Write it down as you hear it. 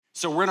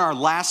So we're in our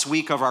last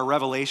week of our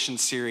Revelation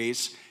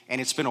series, and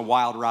it's been a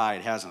wild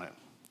ride, hasn't it?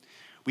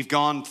 We've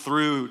gone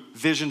through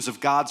visions of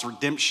God's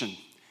redemption,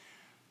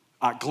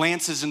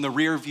 glances in the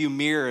rearview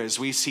mirror as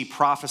we see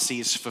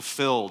prophecies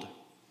fulfilled,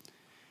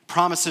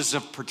 promises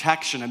of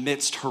protection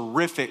amidst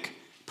horrific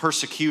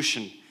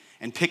persecution,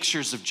 and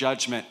pictures of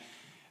judgment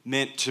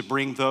meant to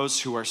bring those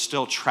who are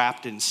still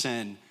trapped in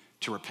sin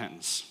to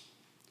repentance.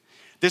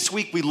 This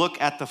week we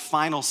look at the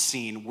final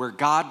scene where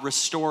God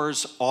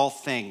restores all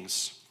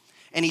things.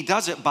 And he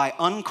does it by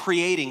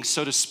uncreating,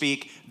 so to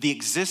speak, the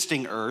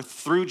existing earth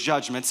through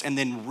judgments and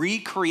then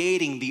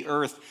recreating the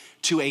earth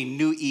to a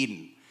new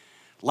Eden,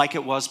 like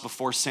it was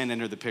before sin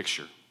entered the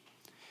picture.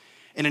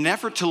 In an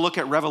effort to look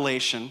at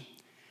Revelation,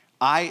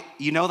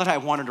 you know that I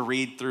wanted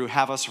to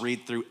have us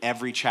read through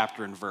every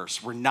chapter and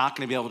verse. We're not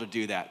going to be able to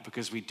do that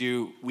because we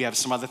have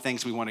some other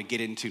things we want to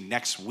get into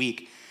next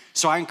week.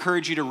 So I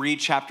encourage you to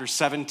read chapters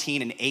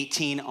 17 and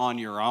 18 on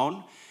your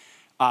own.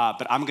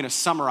 But I'm going to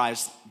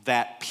summarize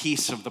that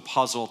piece of the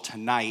puzzle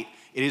tonight.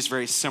 It is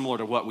very similar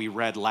to what we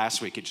read last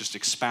week. It just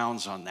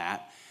expounds on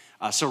that.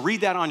 So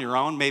read that on your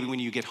own, maybe when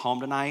you get home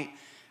tonight.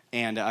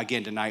 And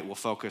again, tonight we'll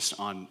focus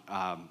on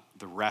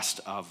the rest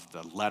of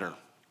the letter.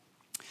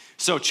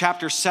 So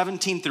chapter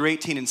 17 through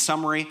 18 in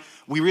summary,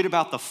 we read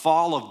about the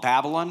fall of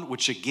Babylon,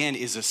 which again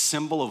is a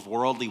symbol of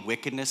worldly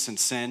wickedness and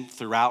sin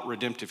throughout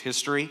redemptive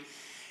history.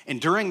 And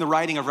during the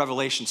writing of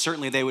Revelation,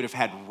 certainly they would have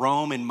had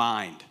Rome in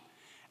mind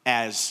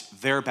as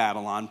their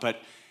Babylon, but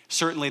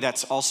certainly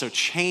that's also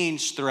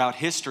changed throughout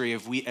history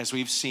as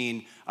we've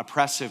seen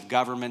oppressive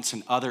governments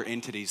and other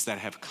entities that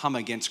have come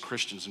against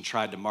Christians and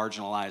tried to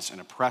marginalize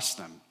and oppress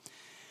them.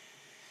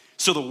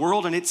 So the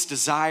world and its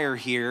desire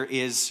here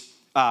is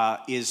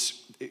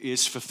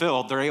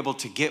fulfilled. They're able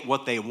to get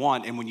what they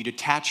want, and when you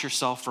detach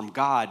yourself from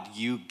God,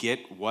 you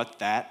get what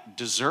that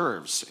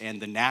deserves.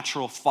 And the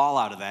natural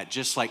fallout of that,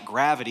 just like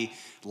gravity,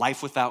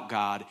 life without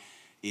God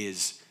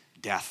is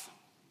death.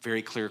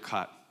 Very clear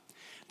cut.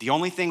 The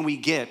only thing we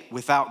get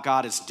without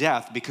God is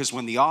death, because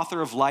when the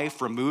author of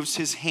life removes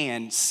his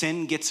hand,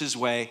 sin gets his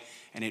way,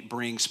 and it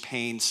brings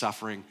pain,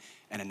 suffering,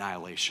 and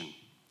annihilation.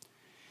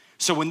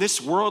 So when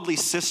this worldly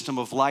system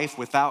of life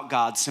without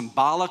God,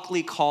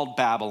 symbolically called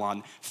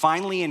Babylon,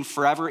 finally and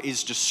forever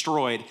is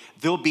destroyed,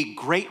 there'll be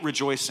great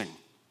rejoicing.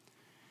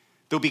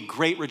 There'll be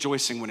great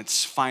rejoicing when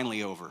it's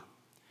finally over.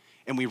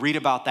 And we read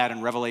about that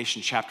in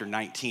Revelation chapter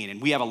 19.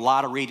 And we have a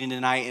lot of reading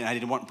tonight, and I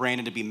didn't want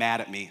Brandon to be mad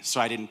at me,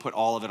 so I didn't put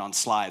all of it on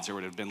slides. There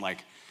would have been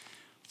like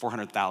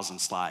 400,000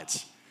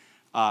 slides.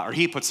 Or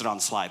he puts it on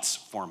slides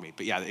for me.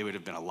 But yeah, it would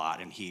have been a lot,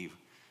 and he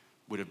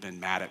would have been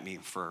mad at me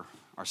for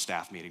our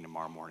staff meeting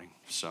tomorrow morning.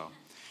 So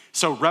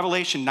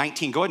Revelation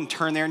 19, go ahead and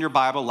turn there in your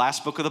Bible,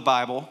 last book of the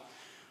Bible,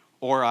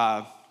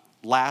 or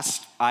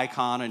last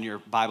icon on your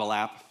Bible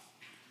app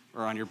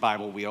or on your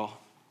Bible wheel.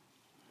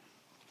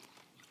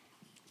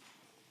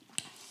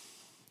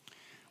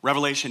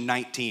 Revelation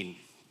 19.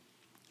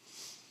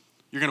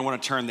 You're going to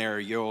want to turn there.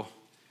 You'll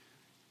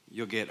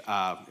get,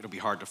 it'll be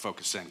hard to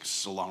focus in because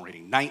it's a long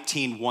reading.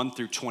 19, 1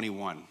 through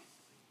 21.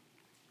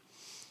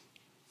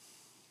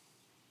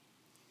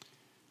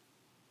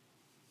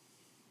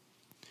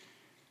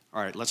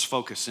 All right, let's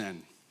focus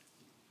in.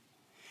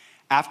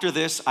 After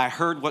this, I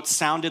heard what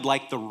sounded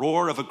like the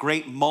roar of a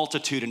great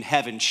multitude in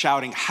heaven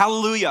shouting,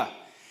 "Hallelujah!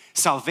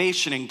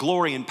 Salvation and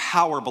glory and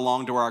power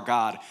belong to our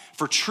God,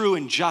 for true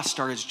and just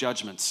are his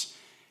judgments.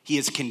 He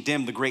has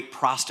condemned the great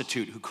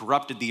prostitute who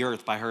corrupted the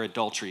earth by her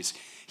adulteries.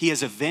 He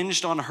has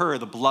avenged on her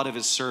the blood of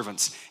his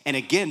servants." And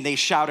again they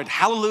shouted,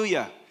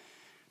 "Hallelujah!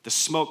 The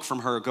smoke from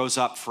her goes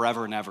up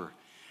forever and ever."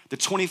 The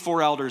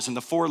 24 elders and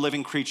the 4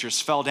 living creatures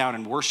fell down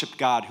and worshiped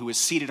God who is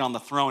seated on the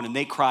throne, and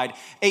they cried,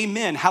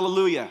 "Amen,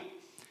 hallelujah."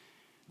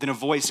 Then a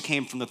voice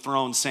came from the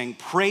throne saying,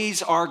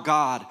 "Praise our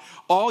God,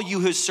 all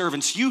you his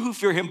servants, you who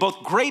fear him,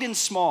 both great and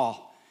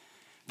small."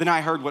 Then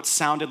I heard what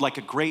sounded like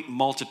a great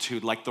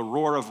multitude, like the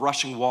roar of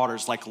rushing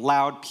waters, like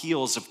loud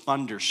peals of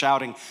thunder,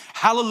 shouting,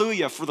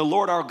 "Hallelujah, for the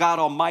Lord our God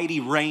Almighty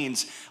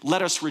reigns.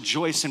 Let us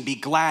rejoice and be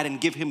glad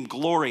and give him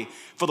glory.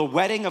 For the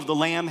wedding of the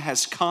Lamb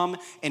has come,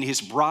 and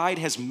his bride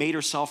has made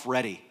herself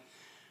ready.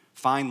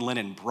 Fine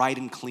linen, bright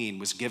and clean,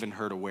 was given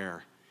her to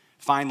wear.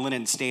 Fine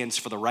linen stands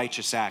for the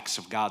righteous acts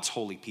of God's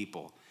holy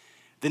people."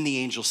 Then the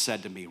angel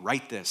said to me,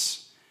 "Write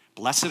this: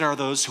 Blessed are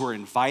those who are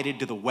invited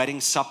to the wedding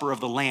supper of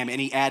the Lamb."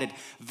 And he added,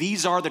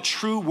 "These are the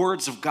true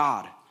words of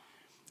God."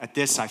 At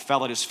this, I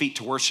fell at his feet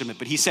to worship him.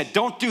 But he said,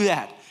 "Don't do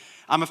that.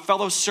 I'm a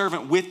fellow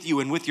servant with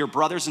you and with your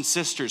brothers and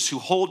sisters who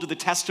hold to the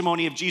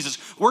testimony of Jesus.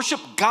 Worship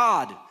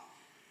God,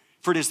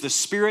 for it is the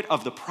spirit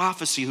of the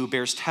prophecy who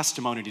bears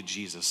testimony to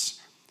Jesus."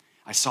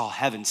 I saw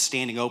heaven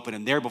standing open,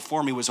 and there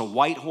before me was a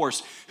white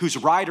horse whose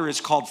rider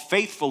is called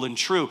Faithful and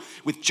True.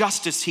 With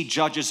justice he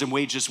judges and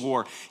wages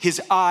war.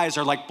 His eyes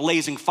are like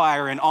blazing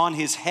fire, and on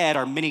his head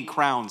are many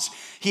crowns.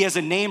 He has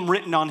a name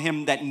written on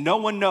him that no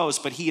one knows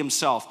but he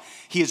himself.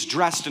 He is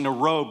dressed in a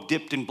robe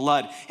dipped in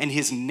blood, and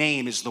his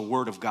name is the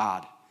Word of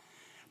God.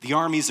 The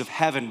armies of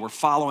heaven were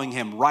following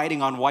him,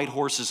 riding on white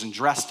horses and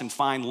dressed in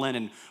fine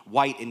linen,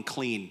 white and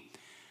clean.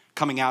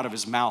 Coming out of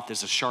his mouth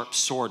is a sharp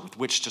sword with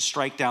which to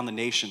strike down the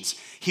nations.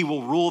 He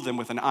will rule them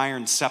with an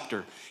iron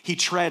scepter. He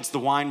treads the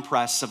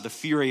winepress of the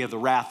fury of the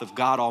wrath of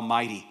God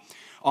Almighty.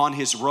 On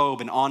his robe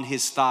and on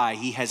his thigh,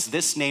 he has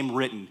this name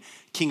written,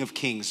 King of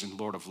Kings and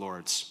Lord of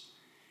Lords.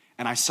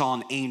 And I saw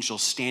an angel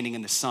standing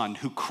in the sun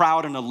who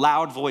cried in a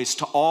loud voice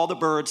to all the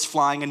birds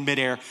flying in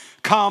midair,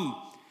 "Come,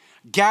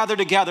 gather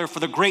together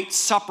for the great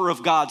supper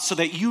of God, so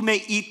that you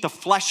may eat the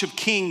flesh of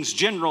kings,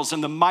 generals,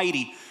 and the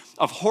mighty,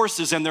 of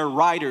horses and their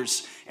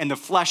riders, and the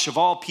flesh of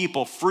all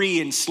people,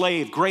 free and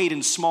slave, great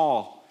and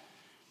small."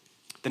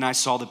 Then I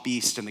saw the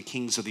beast and the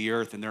kings of the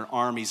earth and their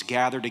armies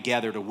gathered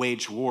together to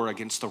wage war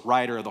against the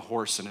rider of the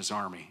horse and his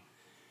army.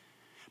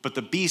 But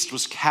the beast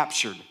was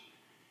captured,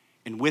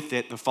 and with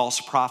it the false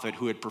prophet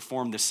who had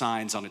performed the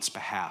signs on its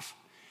behalf.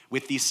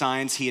 With these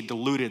signs he had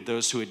deluded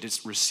those who had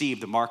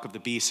received the mark of the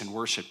beast and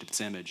worshipped its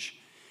image.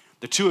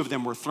 The two of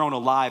them were thrown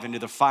alive into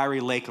the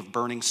fiery lake of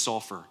burning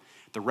sulfur.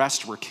 The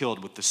rest were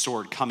killed with the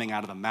sword coming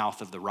out of the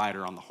mouth of the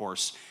rider on the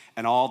horse,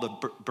 and all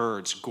the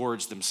birds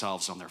gorged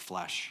themselves on their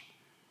flesh.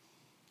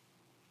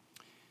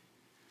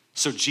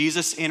 So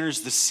Jesus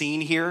enters the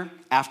scene here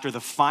after the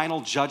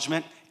final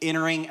judgment,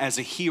 entering as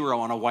a hero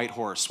on a white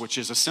horse, which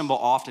is a symbol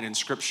often in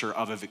Scripture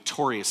of a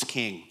victorious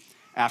king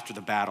after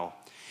the battle.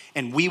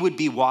 And we would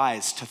be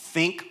wise to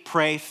think,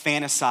 pray,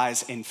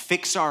 fantasize, and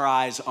fix our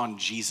eyes on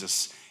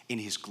Jesus in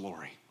his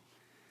glory.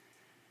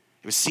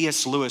 It was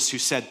C.S. Lewis who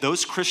said,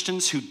 those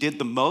Christians who did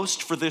the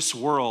most for this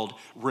world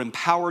were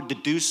empowered to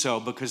do so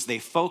because they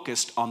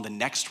focused on the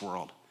next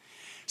world.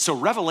 So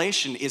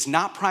Revelation is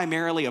not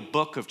primarily a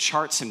book of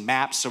charts and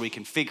maps so we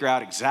can figure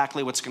out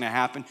exactly what's going to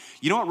happen.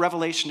 You know what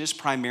Revelation is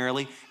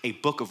primarily? A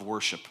book of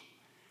worship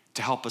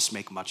to help us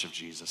make much of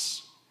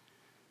Jesus.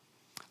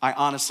 I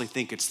honestly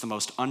think it's the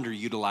most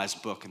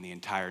underutilized book in the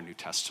entire New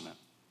Testament.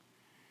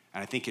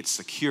 And I think it's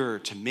the cure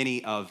to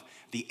many of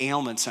the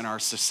ailments in our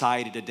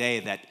society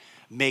today that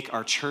make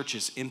our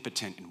churches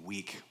impotent and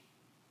weak,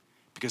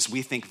 because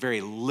we think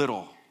very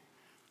little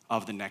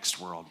of the next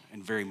world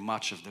and very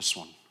much of this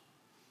one.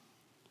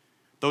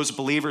 Those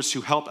believers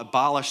who helped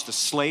abolish the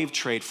slave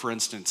trade, for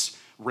instance,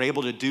 were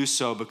able to do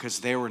so because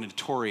they were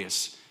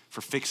notorious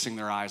for fixing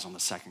their eyes on the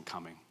second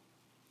coming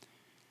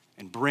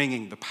and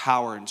bringing the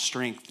power and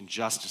strength and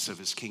justice of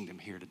his kingdom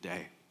here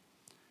today.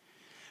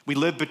 We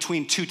live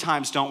between two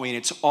times, don't we? And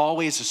it's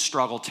always a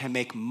struggle to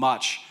make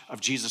much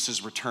of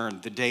Jesus' return,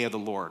 the day of the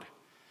Lord.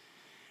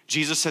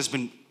 Jesus has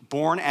been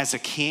born as a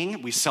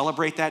king. We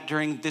celebrate that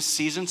during this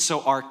season. So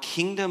our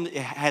kingdom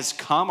has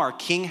come. Our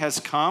king has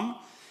come.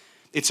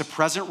 It's a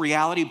present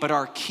reality, but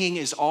our king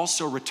is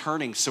also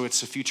returning, so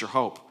it's a future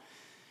hope.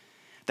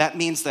 That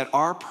means that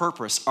our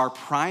purpose, our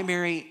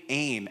primary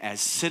aim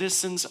as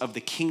citizens of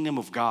the kingdom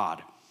of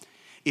God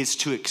is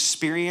to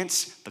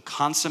experience the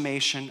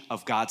consummation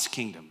of God's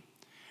kingdom.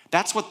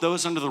 That's what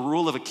those under the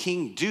rule of a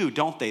king do,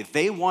 don't they?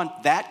 They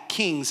want that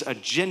king's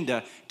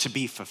agenda to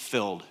be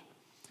fulfilled.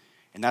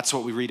 And that's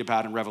what we read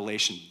about in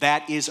Revelation.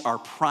 That is our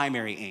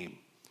primary aim.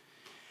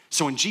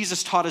 So when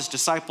Jesus taught his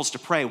disciples to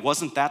pray,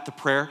 wasn't that the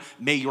prayer?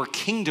 May your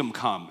kingdom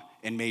come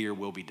and may your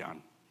will be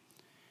done.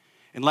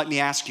 And let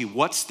me ask you,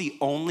 what's the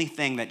only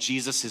thing that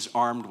Jesus is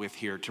armed with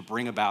here to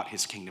bring about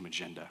his kingdom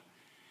agenda?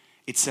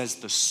 It says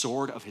the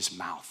sword of his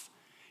mouth.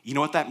 You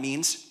know what that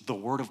means? The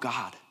word of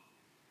God.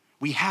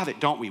 We have it,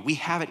 don't we? We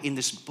have it in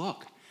this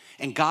book.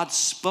 And God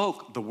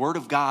spoke the word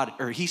of God,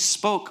 or he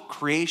spoke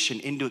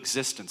creation into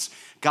existence.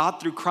 God,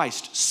 through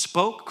Christ,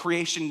 spoke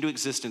creation into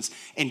existence.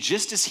 And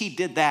just as he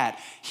did that,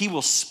 he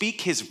will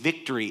speak his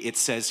victory, it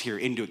says here,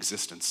 into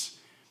existence.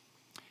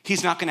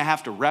 He's not going to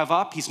have to rev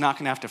up. He's not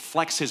going to have to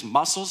flex his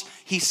muscles.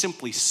 He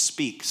simply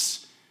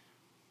speaks.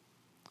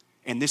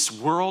 And this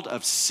world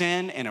of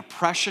sin and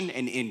oppression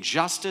and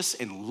injustice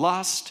and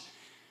lust,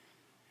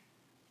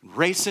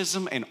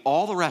 racism and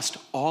all the rest,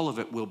 all of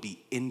it will be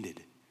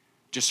ended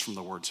just from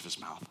the words of his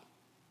mouth.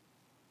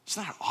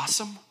 Isn't that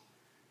awesome?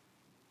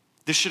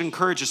 This should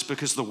encourage us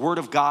because the word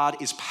of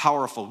God is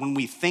powerful. When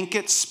we think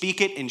it,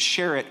 speak it, and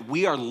share it,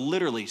 we are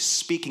literally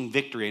speaking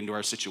victory into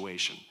our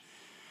situation.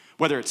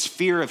 Whether it's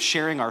fear of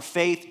sharing our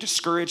faith,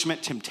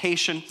 discouragement,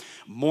 temptation,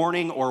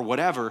 mourning, or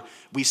whatever,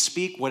 we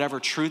speak whatever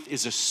truth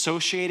is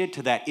associated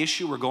to that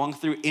issue we're going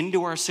through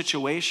into our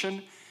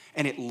situation,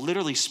 and it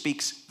literally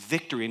speaks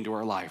victory into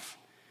our life.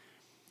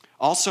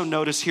 Also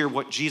notice here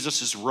what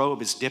Jesus'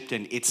 robe is dipped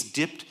in. It's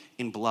dipped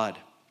in blood.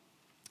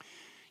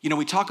 You know,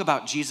 we talk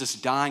about Jesus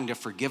dying to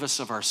forgive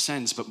us of our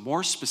sins, but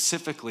more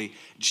specifically,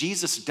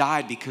 Jesus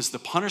died because the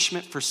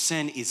punishment for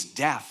sin is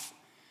death.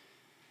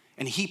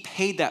 And he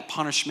paid that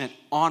punishment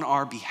on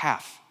our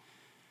behalf.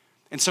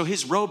 And so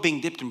his robe being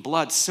dipped in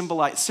blood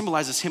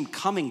symbolizes him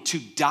coming to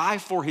die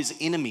for his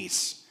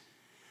enemies,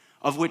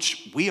 of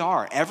which we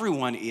are.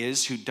 Everyone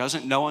is who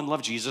doesn't know and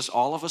love Jesus.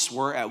 All of us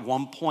were at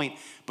one point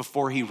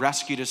before he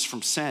rescued us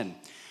from sin.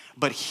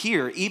 But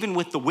here, even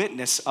with the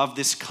witness of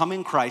this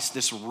coming Christ,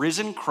 this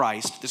risen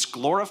Christ, this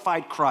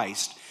glorified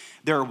Christ,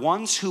 there are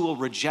ones who will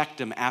reject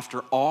him after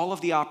all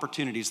of the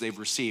opportunities they've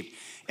received.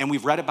 And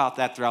we've read about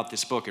that throughout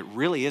this book. It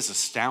really is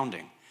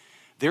astounding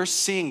They're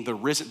seeing the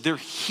risen, they're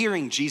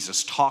hearing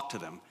Jesus talk to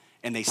them,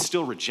 and they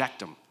still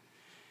reject him.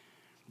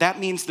 That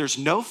means there's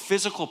no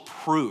physical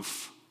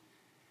proof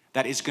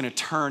that is going to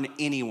turn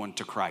anyone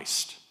to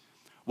Christ.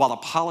 While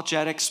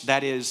apologetics,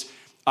 that is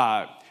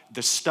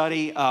the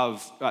study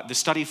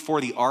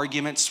for the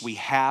arguments we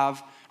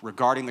have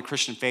regarding the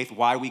Christian faith,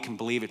 why we can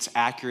believe it's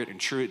accurate and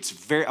true,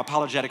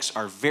 apologetics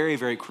are very,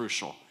 very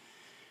crucial.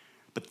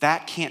 But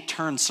that can't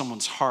turn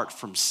someone's heart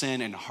from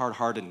sin and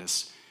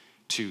hard-heartedness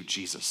to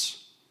Jesus.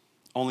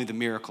 Only the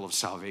miracle of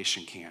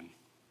salvation can.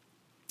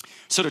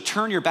 So to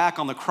turn your back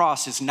on the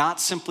cross is not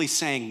simply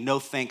saying no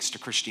thanks to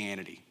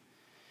Christianity.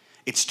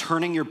 It's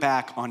turning your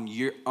back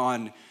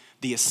on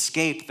the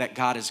escape that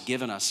God has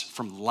given us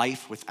from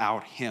life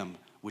without him,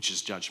 which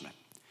is judgment.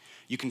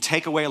 You can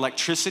take away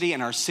electricity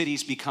and our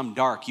cities become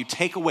dark. You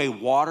take away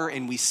water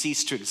and we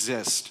cease to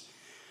exist.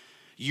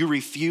 You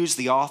refuse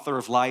the author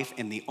of life,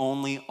 and the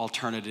only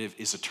alternative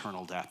is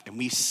eternal death. And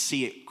we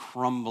see it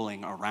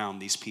crumbling around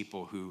these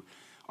people who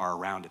are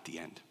around at the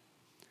end.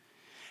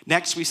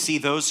 Next, we see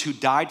those who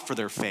died for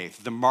their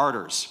faith, the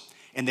martyrs,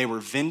 and they were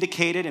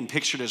vindicated and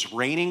pictured as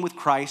reigning with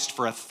Christ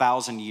for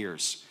 1,000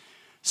 years.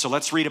 So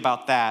let's read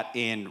about that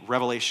in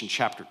Revelation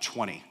chapter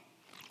 20.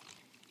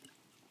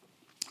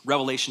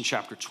 Revelation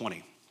chapter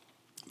 20,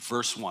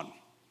 verse 1.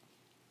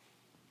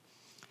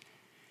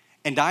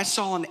 And I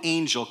saw an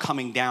angel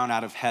coming down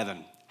out of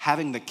heaven,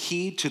 having the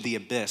key to the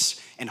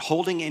abyss, and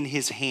holding in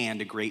his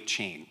hand a great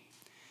chain.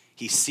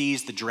 He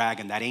seized the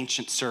dragon, that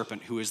ancient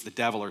serpent who is the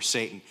devil or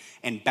Satan,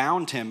 and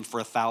bound him for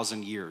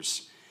 1,000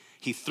 years.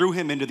 He threw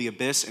him into the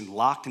abyss and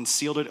locked and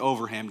sealed it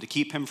over him to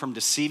keep him from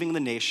deceiving the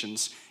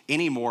nations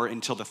anymore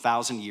until the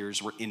 1,000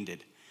 years were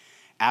ended.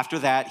 After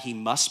that, he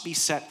must be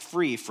set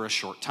free for a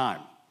short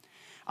time.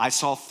 I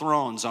saw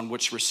thrones on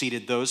which were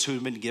seated those who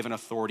had been given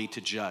authority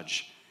to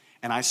judge.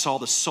 And I saw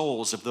the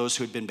souls of those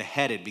who had been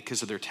beheaded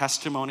because of their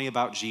testimony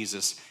about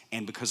Jesus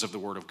and because of the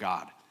word of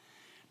God.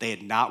 They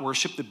had not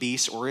worshiped the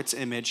beast or its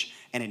image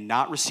and had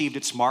not received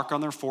its mark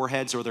on their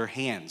foreheads or their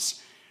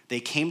hands. They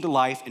came to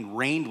life and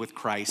reigned with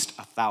Christ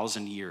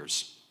 1,000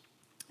 years.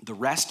 The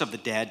rest of the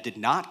dead did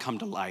not come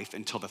to life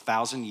until the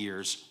 1,000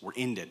 years were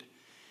ended.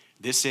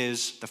 This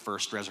is the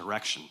first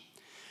resurrection.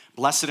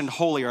 Blessed and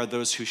holy are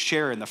those who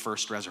share in the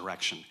first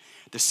resurrection.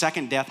 The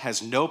second death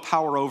has no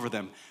power over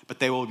them, but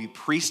they will be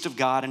priests of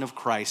God and of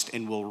Christ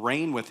and will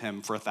reign with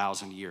him for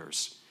 1,000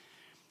 years.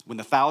 When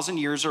the 1,000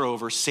 years are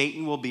over,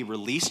 Satan will be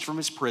released from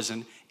his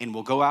prison and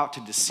will go out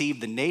to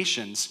deceive the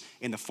nations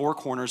in the four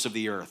corners of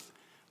the earth,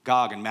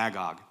 Gog and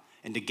Magog,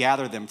 and to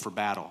gather them for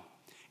battle.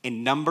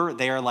 In number,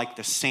 they are like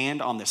the sand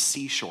on the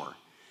seashore.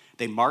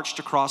 They marched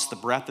across the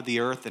breadth of the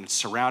earth and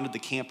surrounded the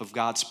camp of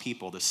God's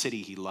people, the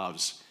city he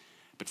loves.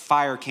 But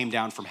fire came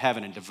down from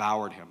heaven and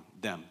devoured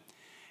them.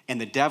 And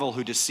the devil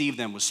who deceived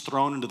them was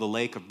thrown into the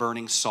lake of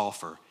burning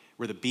sulfur,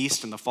 where the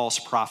beast and the false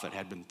prophet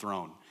had been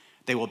thrown.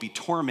 They will be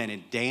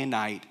tormented day and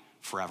night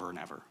forever and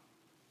ever.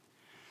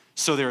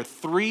 So there are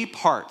three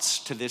parts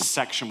to this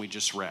section we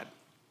just read.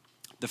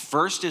 The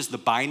first is the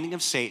binding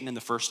of Satan in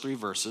the first three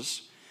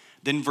verses.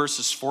 Then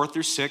verses 4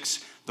 through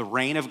 6, the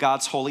reign of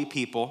God's holy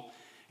people.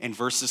 And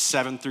verses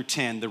 7 through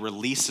 10, the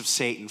release of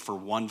Satan for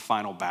one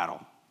final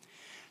battle.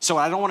 So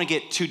I don't want to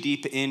get too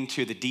deep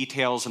into the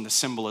details and the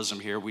symbolism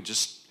here. We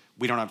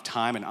don't have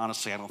time, and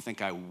honestly, I don't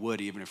think I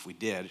would even if we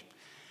did.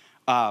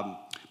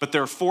 But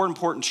there are four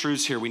important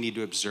truths here we need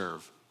to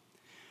observe.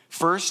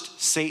 First,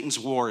 Satan's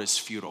war is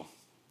futile.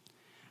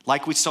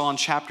 Like we saw in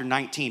chapter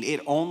 19, it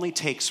only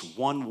takes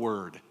one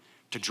word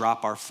to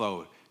drop our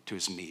foe to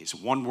his knees,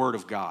 one word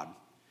of God.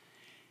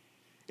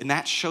 And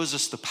that shows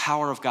us the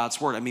power of God's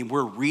word. I mean,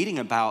 we're reading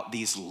about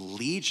these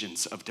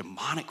legions of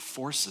demonic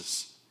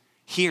forces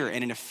here,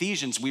 and in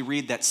Ephesians, we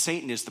read that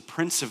Satan is the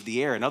prince of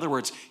the air. In other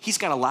words, he's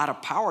got a lot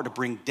of power to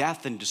bring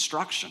death and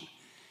destruction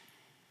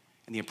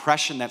and the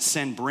oppression that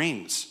sin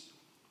brings.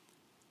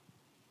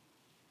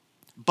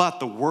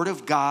 But the word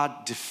of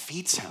God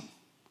defeats him.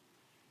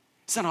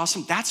 Isn't that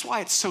awesome? That's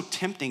why it's so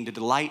tempting to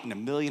delight in a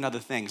million other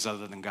things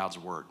other than God's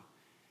word,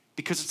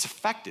 because it's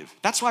effective.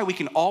 That's why we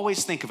can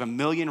always think of a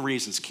million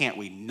reasons, can't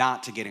we,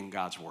 not to get in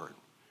God's word.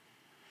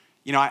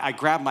 You know, I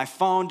grab my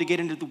phone to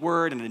get into the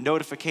word and a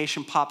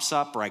notification pops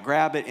up, or I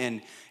grab it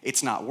and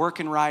it's not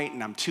working right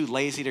and I'm too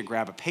lazy to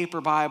grab a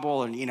paper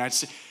Bible. And, you know,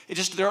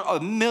 there are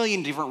a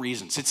million different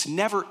reasons. It's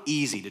never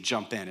easy to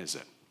jump in, is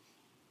it?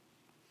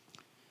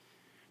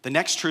 The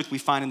next truth we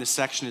find in this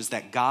section is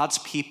that God's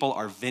people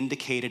are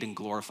vindicated and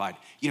glorified.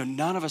 You know,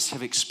 none of us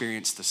have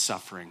experienced the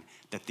suffering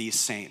that these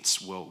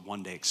saints will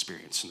one day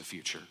experience in the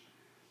future.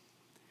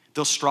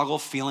 They'll struggle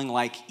feeling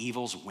like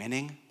evil's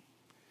winning.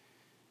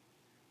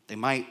 They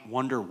might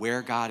wonder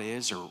where God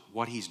is or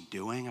what he's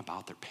doing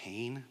about their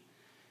pain.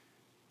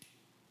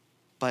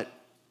 But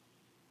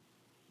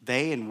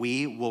they and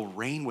we will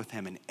reign with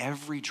him, in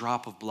every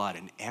drop of blood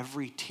and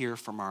every tear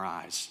from our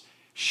eyes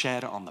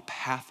shed on the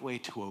pathway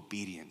to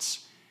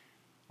obedience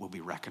will be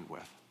reckoned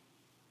with.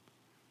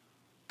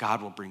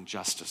 God will bring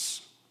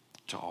justice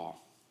to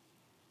all.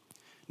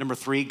 Number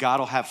 3,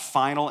 God will have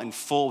final and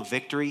full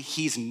victory.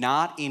 He's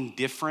not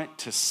indifferent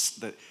to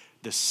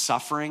the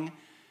suffering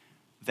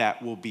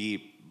that will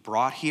be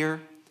brought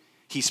here.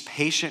 He's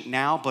patient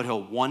now, but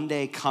he'll one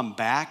day come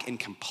back and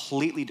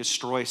completely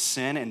destroy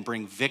sin and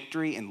bring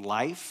victory in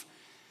life.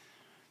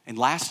 And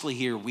lastly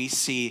here, we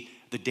see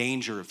the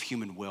danger of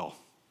human will.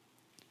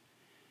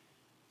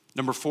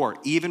 Number 4,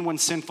 even when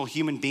sinful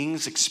human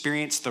beings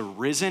experience the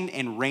risen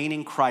and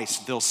reigning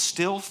Christ, they'll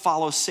still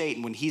follow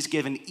Satan when he's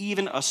given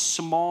even a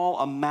small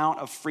amount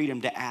of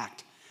freedom to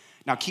act.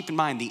 Now keep in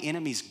mind, the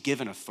enemy's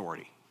given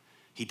authority.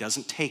 He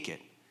doesn't take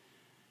it.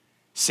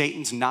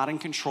 Satan's not in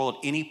control at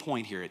any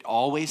point here. It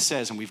always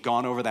says, and we've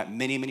gone over that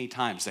many, many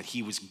times, that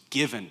he was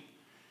given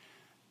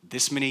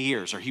this many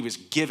years, or he was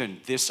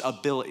given this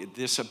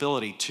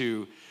ability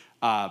to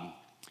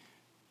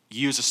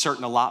use a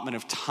certain allotment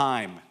of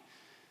time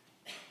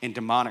and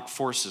demonic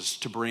forces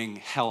to bring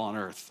hell on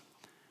earth.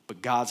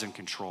 But God's in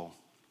control.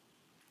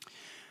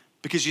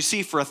 Because you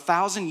see, for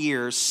 1,000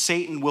 years,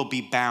 Satan will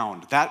be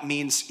bound. That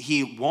means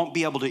he won't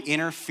be able to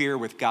interfere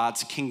with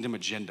God's kingdom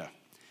agenda.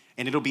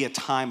 And it'll be a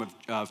time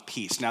of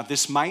peace. Now,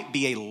 this might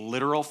be a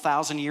literal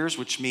 1,000 years,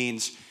 which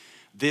means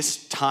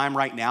this time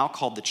right now,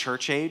 called the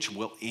church age,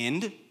 will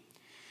end.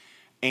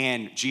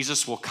 And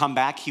Jesus will come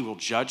back. He will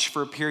judge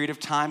for a period of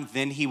time.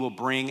 Then he will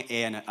bring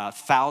in a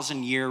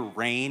 1,000-year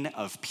reign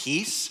of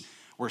peace,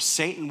 where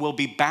Satan will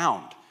be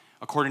bound,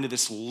 according to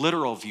this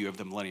literal view of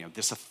the millennium,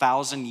 this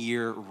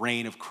 1,000-year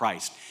reign of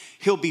Christ.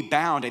 He'll be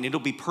bound, and it'll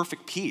be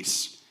perfect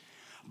peace.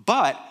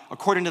 But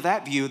according to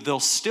that view, there'll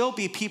still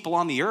be people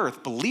on the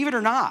earth, believe it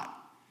or not,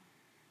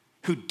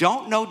 who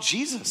don't know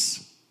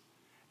Jesus.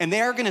 And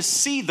they are going to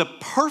see the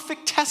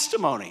perfect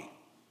testimony,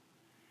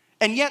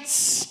 and yet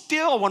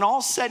still, when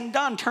all's said and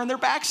done, turn their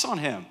backs on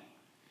him.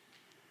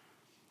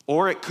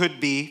 Or it could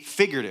be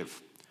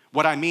figurative.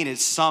 What I mean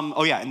is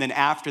and then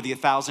after the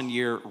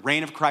 1,000-year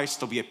reign of Christ,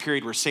 there'll be a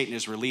period where Satan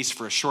is released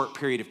for a short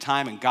period of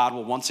time, and God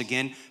will once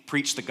again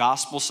preach the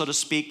gospel, so to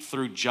speak,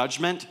 through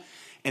judgment.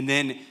 And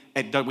then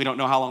we don't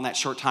know how long that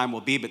short time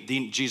will be, but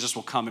then Jesus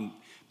will come and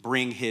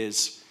bring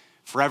his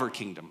forever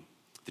kingdom,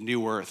 the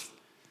new earth,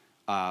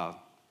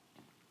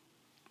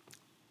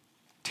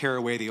 tear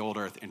away the old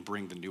earth and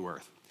bring the new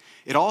earth.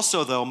 It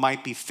also, though,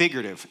 might be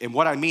figurative. And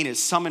what I mean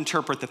is some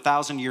interpret the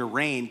 1,000-year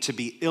reign to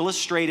be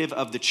illustrative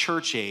of the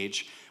church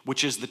age,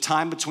 which is the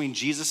time between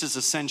Jesus'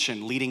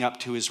 ascension leading up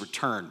to his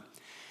return.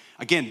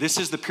 Again, this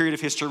is the period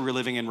of history we're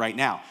living in right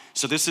now.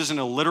 So this isn't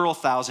a literal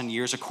 1,000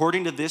 years.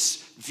 According to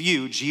this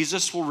view,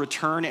 Jesus will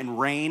return and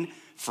reign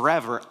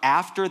forever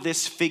after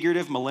this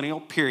figurative millennial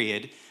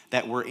period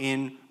that we're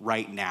in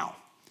right now.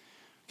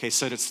 Okay,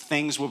 so that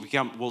things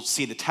we'll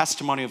see the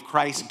testimony of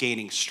Christ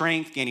gaining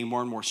strength, gaining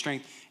more and more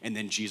strength, and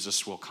then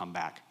Jesus will come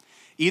back.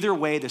 Either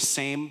way, the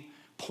same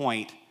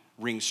point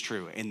rings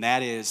true, and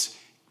that is,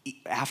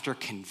 after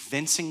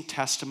convincing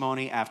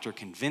testimony,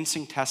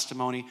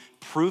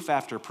 proof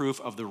after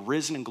proof of the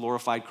risen and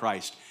glorified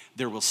Christ,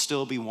 there will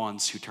still be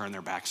ones who turn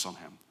their backs on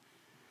him.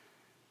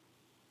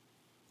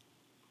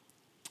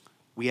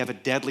 We have a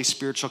deadly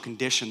spiritual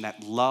condition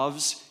that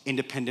loves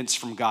independence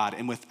from God.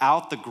 And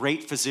without the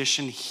great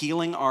physician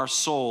healing our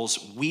souls,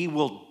 we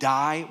will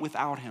die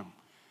without him.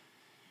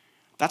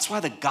 That's why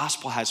the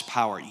gospel has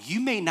power.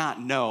 You may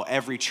not know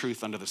every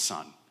truth under the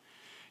sun.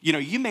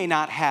 You may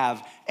not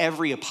have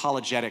every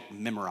apologetic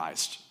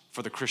memorized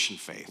for the Christian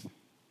faith.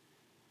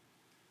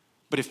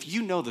 But if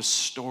you know the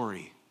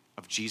story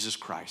of Jesus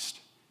Christ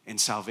and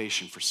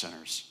salvation for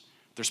sinners,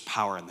 there's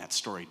power in that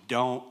story.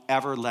 Don't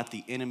ever let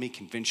the enemy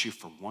convince you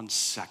for 1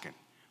 second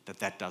that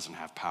that doesn't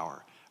have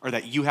power, or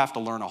that you have to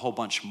learn a whole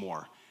bunch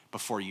more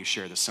before you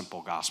share the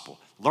simple gospel.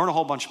 Learn a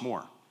whole bunch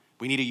more.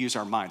 We need to use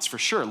our minds. For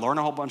sure, learn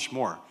a whole bunch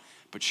more,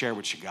 but share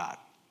what you got,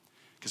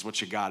 because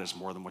what you got is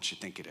more than what you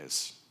think it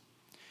is.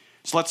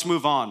 So let's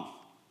move on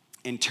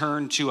and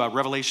turn to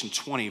Revelation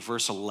 20,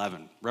 verse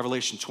 11.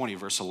 Revelation 20,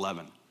 verse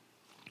 11.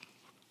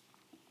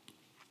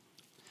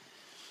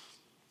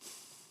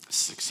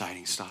 This is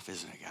exciting stuff,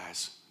 isn't it,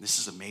 guys? This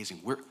is amazing.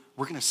 We're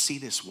going to see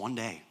this one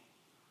day.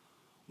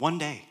 One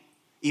day.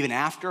 Even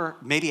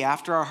maybe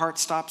after our heart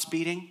stops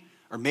beating,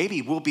 or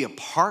maybe we'll be a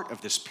part of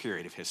this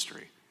period of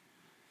history.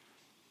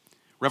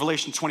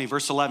 Revelation 20,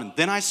 verse 11.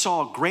 Then I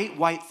saw a great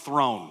white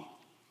throne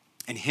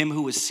and him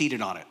who was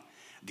seated on it.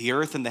 The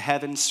earth and the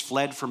heavens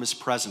fled from his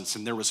presence,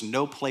 and there was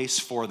no place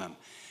for them.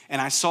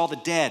 And I saw the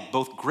dead,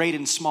 both great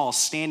and small,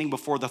 standing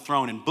before the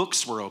throne, and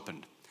books were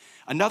opened.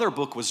 Another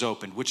book was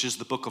opened, which is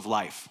the book of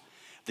life.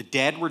 The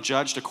dead were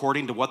judged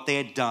according to what they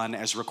had done,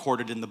 as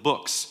recorded in the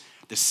books.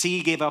 The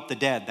sea gave up the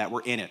dead that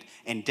were in it,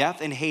 and death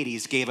and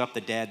Hades gave up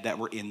the dead that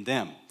were in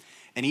them.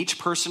 And each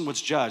person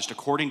was judged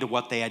according to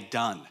what they had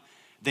done.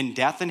 Then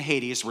death and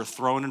Hades were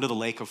thrown into the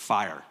lake of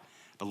fire.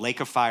 The lake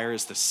of fire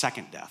is the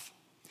second death.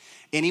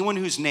 Anyone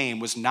whose name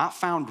was not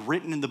found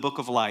written in the book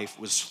of life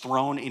was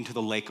thrown into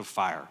the lake of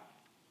fire.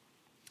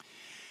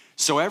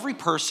 So every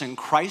person,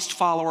 Christ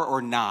follower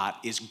or not,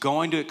 is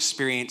going to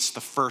experience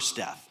the first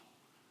death,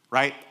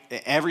 right?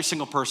 Every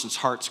single person's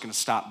heart's going to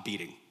stop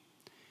beating.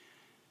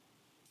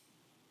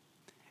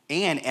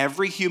 And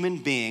every human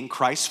being,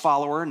 Christ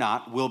follower or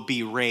not, will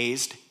be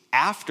raised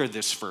after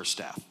this first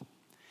death.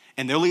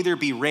 And they'll either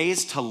be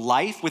raised to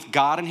life with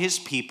God and his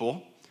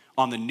people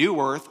on the new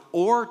earth,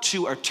 or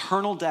to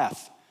eternal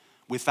death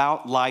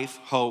without life,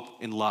 hope,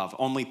 and love.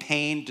 Only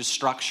pain,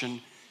 destruction,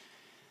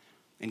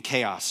 and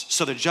chaos.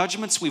 So the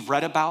judgments we've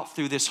read about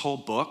through this whole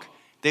book,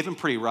 they've been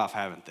pretty rough,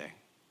 haven't they?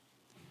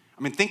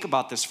 I mean, think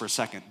about this for a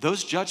second.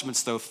 Those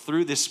judgments, though,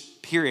 through this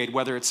period,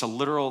 whether it's a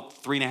literal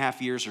 3.5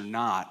 years or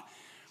not,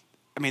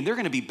 I mean, they're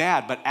going to be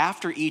bad, but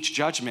after each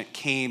judgment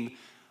came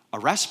a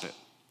respite.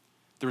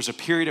 There was a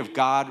period of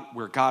God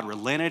where God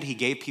relented. He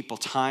gave people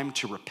time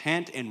to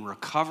repent and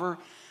recover.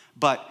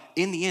 But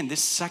in the end,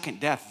 this second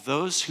death,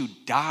 those who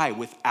die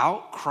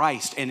without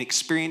Christ and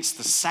experience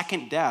the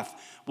second death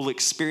will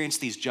experience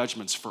these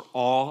judgments for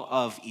all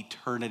of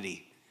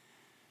eternity.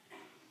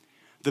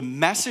 The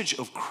message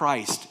of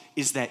Christ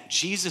is that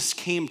Jesus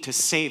came to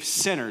save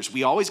sinners.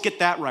 We always get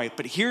that right,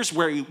 but here's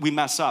where we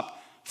mess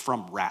up: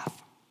 from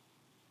wrath.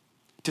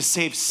 To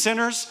save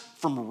sinners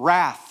from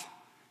wrath.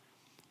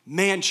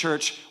 Man,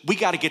 church, we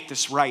got to get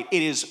this right.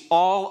 It is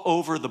all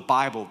over the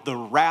Bible, the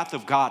wrath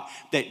of God,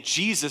 that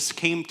Jesus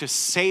came to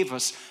save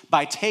us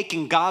by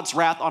taking God's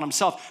wrath on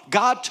himself.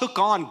 God took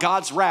on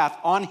God's wrath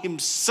on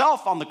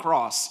himself on the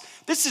cross.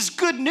 This is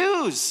good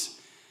news.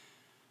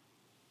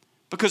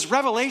 Because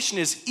Revelation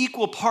is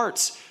equal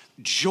parts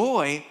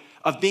joy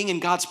of being in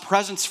God's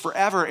presence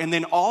forever, and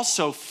then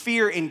also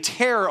fear and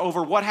terror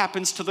over what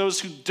happens to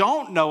those who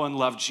don't know and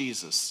love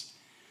Jesus.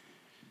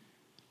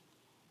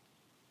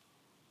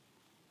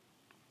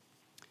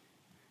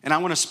 And I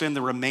want to spend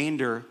the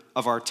remainder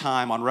of our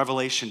time on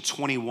Revelation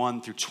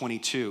 21 through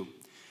 22.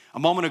 A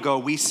moment ago,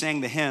 we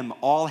sang the hymn,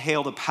 "All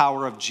Hail the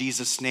Power of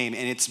Jesus' Name,"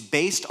 and it's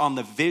based on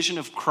the vision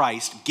of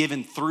Christ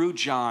given through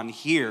John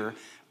here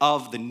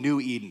of the new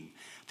Eden,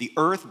 the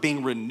earth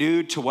being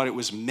renewed to what it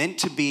was meant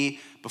to be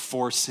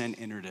before sin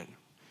entered it.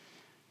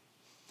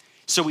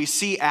 So we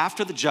see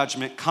after the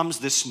judgment comes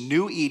this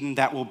new Eden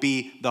that will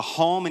be the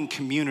home and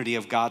community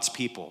of God's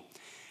people.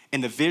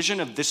 And the vision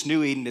of this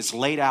new Eden is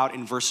laid out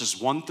in verses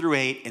 1 through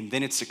 8, and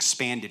then it's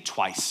expanded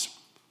twice.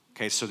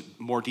 Okay, so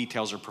more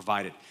details are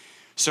provided.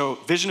 So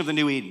vision of the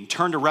new Eden.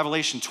 Turn to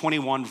Revelation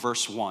 21,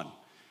 verse 1.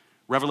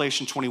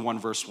 Revelation 21,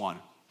 verse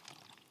 1.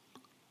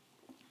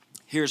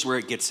 Here's where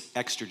it gets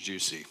extra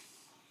juicy.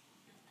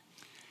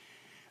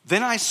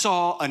 Then I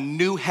saw a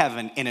new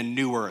heaven and a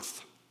new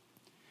earth.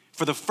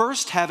 For the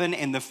first heaven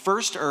and the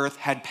first earth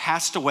had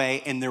passed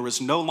away, and there was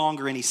no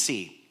longer any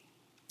sea.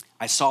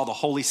 I saw the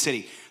holy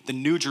city, the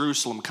new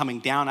Jerusalem, coming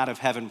down out of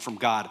heaven from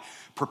God,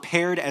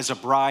 prepared as a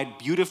bride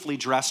beautifully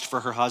dressed for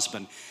her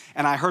husband.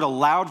 And I heard a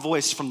loud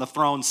voice from the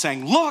throne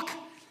saying, "Look,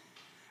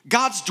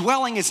 God's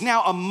dwelling is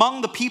now among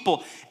the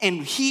people,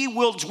 and he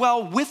will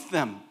dwell with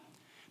them.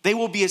 They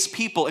will be his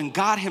people, and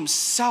God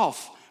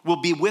himself will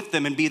be with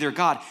them and be their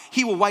God.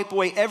 He will wipe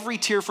away every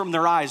tear from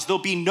their eyes. There'll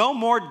be no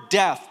more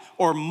death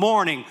or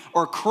mourning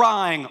or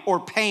crying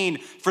or pain,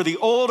 for the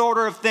old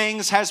order of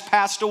things has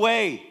passed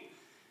away."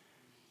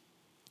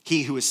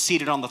 He who is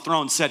seated on the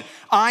throne said,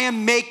 "I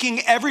am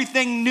making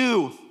everything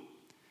new."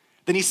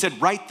 Then he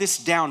said, "Write this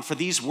down, for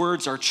these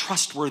words are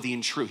trustworthy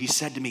and true." He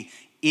said to me,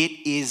 "It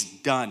is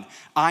done.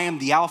 I am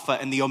the Alpha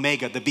and the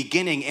Omega, the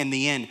beginning and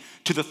the end.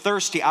 To the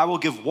thirsty I will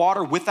give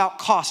water without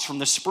cost from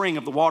the spring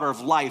of the water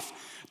of life.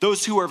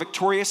 Those who are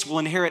victorious will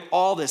inherit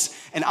all this,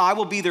 and I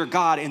will be their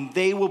God, and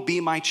they will be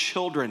my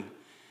children.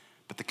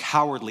 But the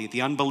cowardly,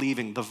 the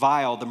unbelieving, the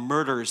vile, the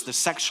murderers, the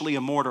sexually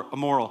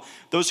immoral,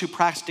 those who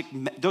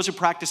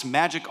practice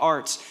magic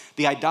arts,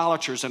 the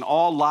idolaters, and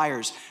all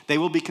liars, they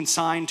will be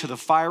consigned to the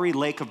fiery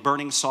lake of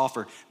burning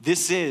sulfur.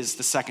 This is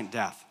the second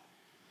death."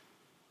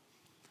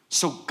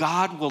 So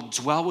God will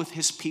dwell with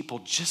his people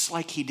just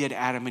like he did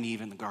Adam and Eve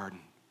in the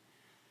garden.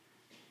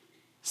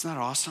 Isn't that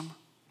awesome?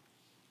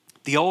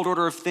 The old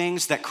order of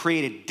things that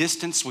created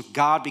distance with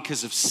God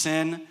because of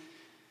sin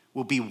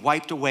will be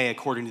wiped away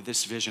according to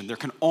this vision. There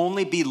can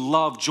only be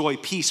love, joy,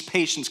 peace,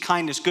 patience,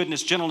 kindness,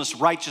 goodness, gentleness,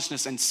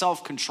 righteousness, and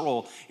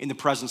self-control in the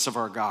presence of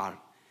our God.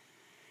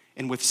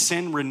 And with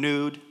sin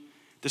renewed,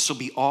 this will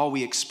be all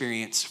we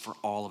experience for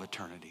all of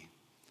eternity.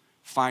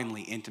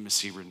 Finally,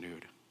 intimacy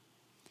renewed.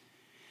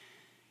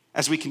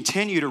 As we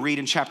continue to read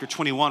in chapter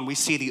 21, we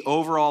see the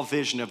overall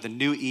vision of the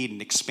new Eden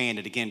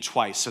expanded again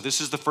twice. So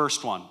this is the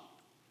first one,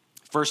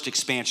 first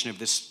expansion of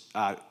this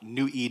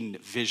new Eden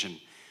vision.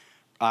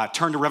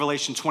 Turn to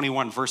Revelation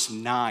 21, verse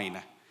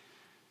 9.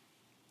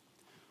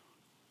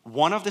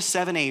 One of the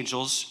seven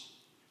angels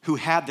who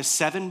had the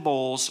seven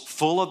bowls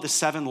full of the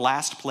seven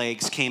last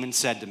plagues came and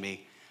said to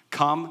me,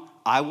 "Come,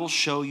 I will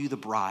show you the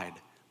bride,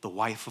 the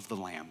wife of the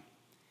Lamb."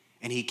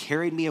 And he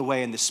carried me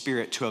away in the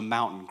spirit to a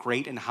mountain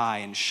great and high,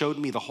 and showed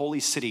me the holy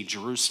city,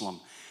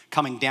 Jerusalem,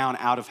 coming down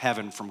out of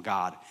heaven from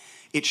God.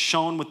 It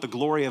shone with the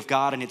glory of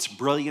God, and its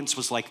brilliance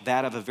was like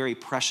that of a very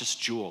precious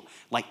jewel,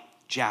 like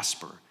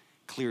jasper,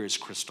 clear as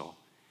crystal.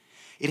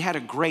 It had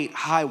a great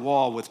high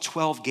wall with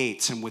 12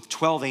 gates, and with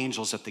 12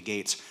 angels at the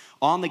gates.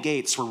 On the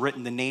gates were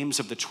written the names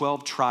of the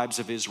 12 tribes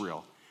of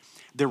Israel.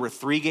 There were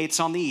 3 gates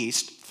on the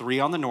east, 3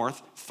 on the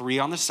north, 3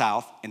 on the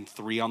south, and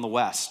 3 on the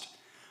west.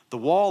 The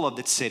wall of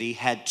the city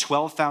had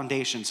 12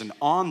 foundations, and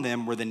on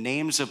them were the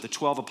names of the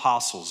 12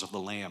 apostles of the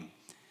Lamb.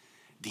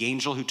 The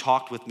angel who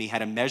talked with me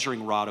had a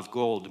measuring rod of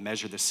gold to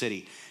measure the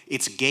city,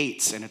 its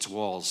gates and its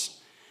walls.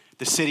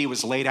 The city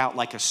was laid out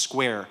like a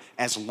square,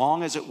 as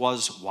long as it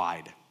was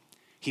wide.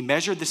 He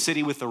measured the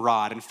city with the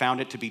rod and found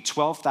it to be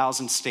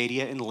 12,000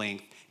 stadia in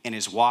length and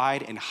as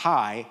wide and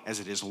high as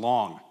it is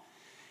long.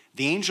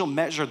 The angel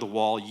measured the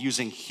wall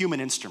using human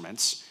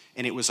instruments,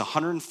 and it was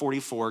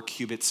 144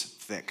 cubits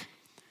thick.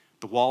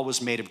 The wall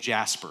was made of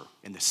jasper,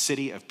 and the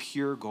city of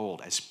pure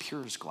gold, as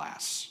pure as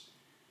glass.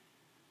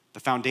 The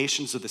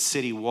foundations of the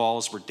city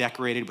walls were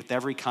decorated with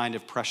every kind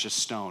of precious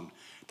stone.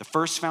 The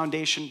first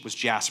foundation was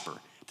jasper,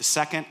 the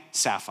second,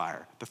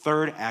 sapphire, the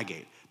third,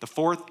 agate, the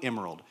fourth,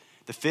 emerald,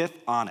 the fifth,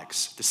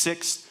 onyx, the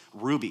sixth,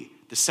 ruby,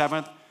 the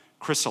seventh,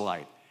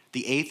 chrysolite,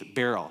 the eighth,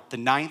 beryl, the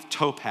ninth,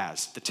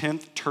 topaz, the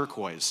 10th,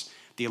 turquoise,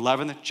 the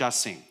 11th,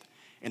 jacinth,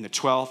 and the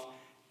 12th,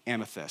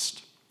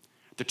 amethyst.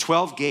 The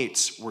 12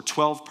 gates were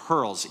 12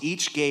 pearls,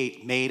 each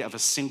gate made of a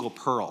single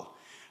pearl.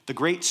 The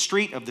great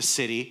street of the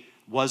city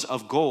was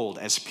of gold,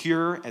 as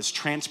pure as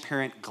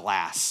transparent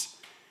glass.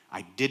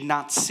 I did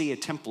not see a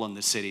temple in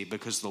the city,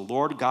 because the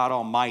Lord God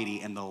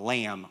Almighty and the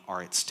Lamb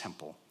are its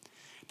temple.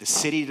 The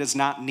city does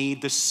not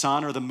need the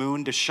sun or the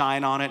moon to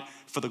shine on it,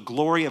 for the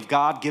glory of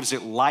God gives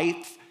it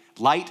light,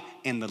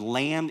 and the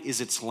Lamb is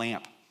its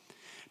lamp.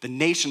 The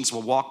nations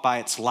will walk by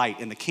its light,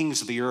 and the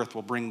kings of the earth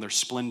will bring their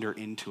splendor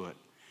into it.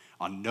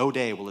 On no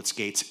day will its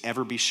gates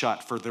ever be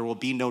shut, for there will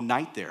be no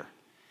night there.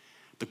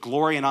 The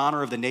glory and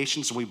honor of the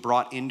nations will be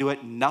brought into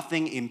it.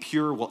 Nothing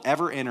impure will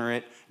ever enter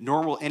it,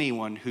 nor will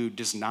anyone who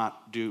does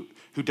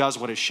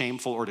what is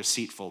shameful or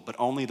deceitful, but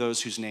only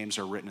those whose names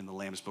are written in the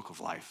Lamb's book of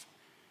life.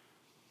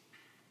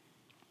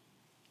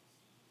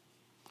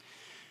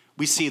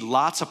 We see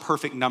lots of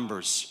perfect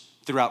numbers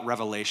throughout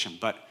Revelation,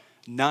 but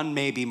none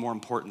may be more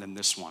important than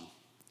this one.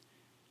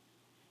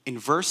 In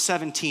verse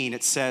 17,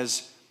 it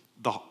says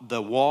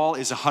the wall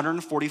is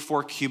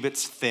 144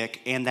 cubits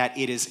thick, and that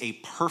it is a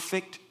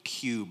perfect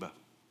cube.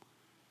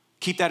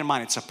 Keep that in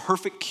mind. It's a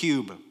perfect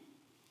cube.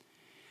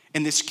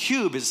 And this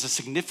cube is a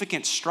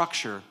significant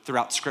structure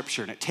throughout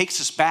Scripture, and it takes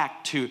us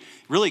back to,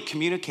 really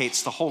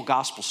communicates the whole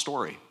gospel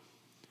story.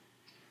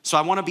 So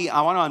I want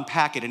to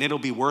unpack it, and it'll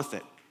be worth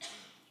it.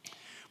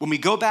 When we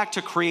go back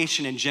to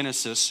creation in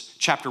Genesis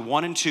chapter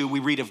 1 and 2, we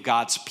read of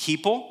God's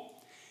people,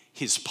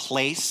 his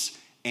place,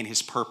 and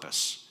his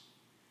purpose.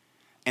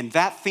 And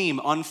that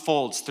theme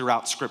unfolds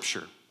throughout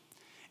Scripture.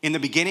 In the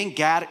beginning,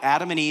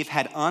 Adam and Eve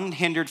had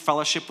unhindered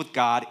fellowship with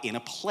God in a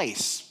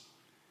place,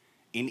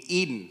 in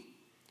Eden.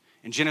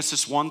 In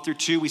Genesis 1 through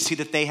 2, we see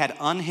that they had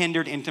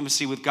unhindered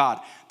intimacy with God.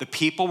 The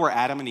people were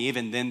Adam and Eve,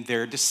 and then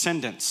their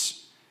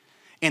descendants.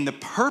 And the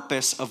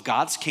purpose of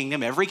God's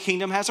kingdom, every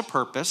kingdom has a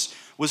purpose,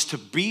 was to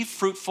be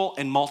fruitful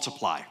and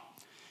multiply.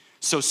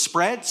 So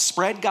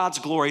spread God's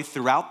glory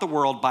throughout the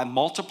world by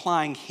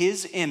multiplying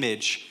his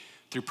image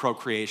through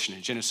procreation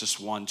in Genesis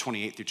 1,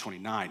 28 through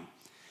 29.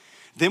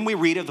 Then we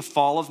read of the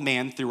fall of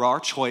man through our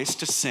choice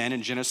to sin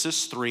in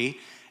Genesis 3.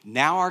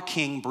 Now our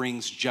King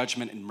brings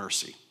judgment and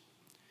mercy.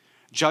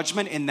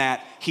 Judgment in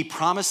that he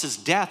promises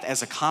death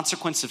as a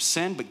consequence of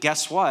sin, but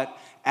guess what?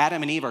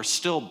 Adam and Eve are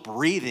still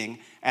breathing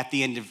at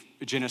the end of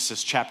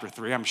Genesis chapter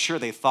 3. I'm sure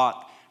they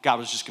thought God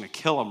was just going to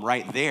kill them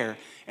right there.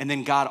 And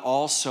then God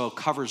also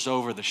covers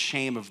over the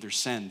shame of their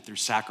sin through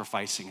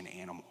sacrificing an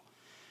animal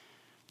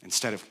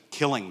instead of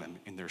killing them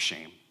in their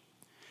shame.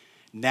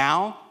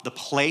 Now, the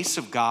place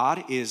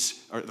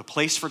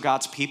for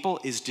God's people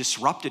is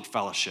disrupted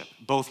fellowship,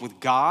 both with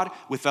God,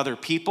 with other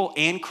people,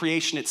 and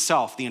creation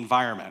itself, the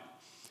environment.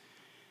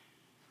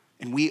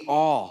 And we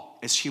all,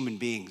 as human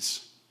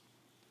beings,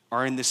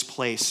 are in this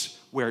place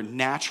where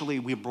naturally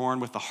we're born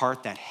with a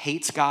heart that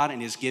hates God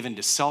and is given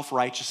to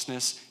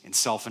self-righteousness and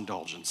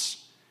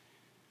self-indulgence.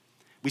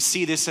 We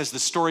see this as the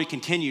story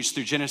continues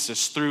through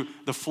Genesis, through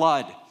the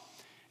flood,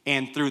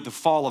 and through the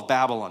fall of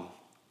Babylon.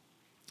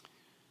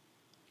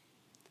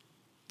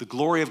 The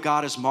glory of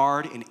God is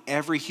marred in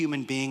every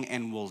human being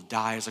and will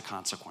die as a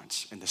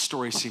consequence. And the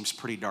story seems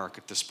pretty dark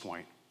at this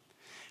point.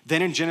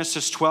 Then in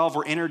Genesis 12,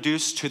 we're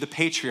introduced to the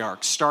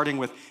patriarchs, starting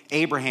with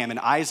Abraham and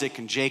Isaac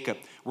and Jacob,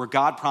 where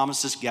God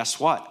promises, guess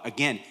what?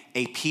 Again,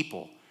 a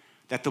people,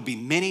 that there'll be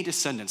many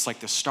descendants like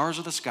the stars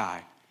of the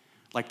sky,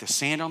 like the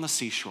sand on the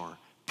seashore,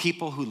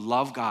 people who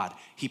love God.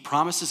 He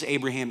promises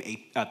Abraham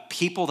a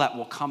people that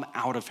will come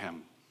out of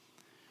him.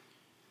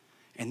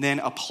 And then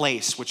a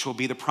place, which will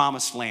be the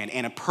promised land,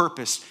 and a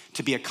purpose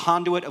to be a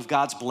conduit of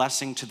God's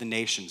blessing to the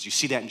nations. You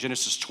see that in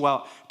Genesis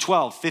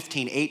 12,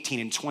 15, 18,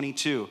 and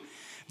 22.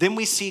 Then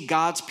we see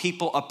God's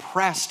people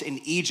oppressed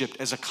in Egypt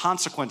as a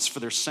consequence for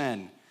their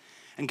sin.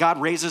 And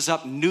God raises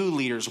up new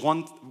leaders,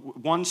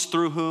 ones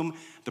through whom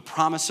the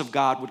promise of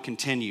God would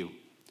continue.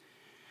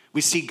 We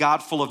see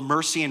God full of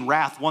mercy and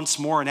wrath once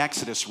more in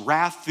Exodus,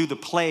 wrath through the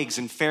plagues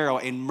in Pharaoh,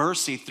 and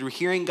mercy through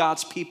hearing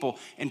God's people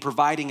and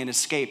providing an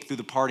escape through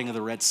the parting of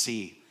the Red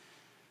Sea.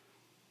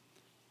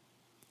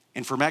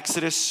 And from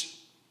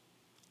Exodus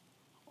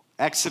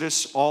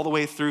Exodus all the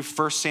way through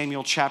 1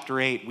 Samuel chapter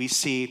 8, we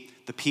see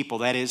the people,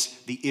 that is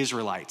the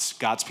Israelites,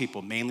 God's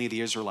people, mainly the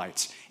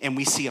Israelites. And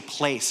we see a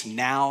place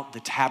now, the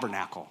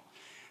tabernacle.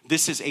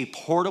 This is a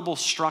portable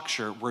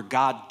structure where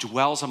God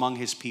dwells among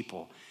his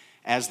people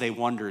as they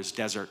wander as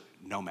desert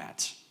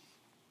nomads.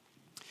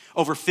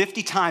 Over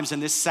 50 times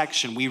in this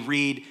section, we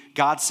read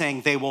God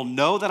saying, they will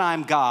know that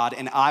I'm God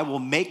and I will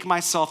make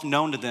myself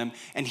known to them.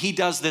 And he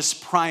does this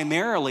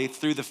primarily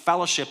through the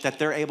fellowship that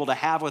they're able to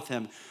have with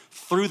him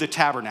through the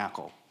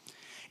tabernacle.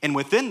 And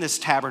within this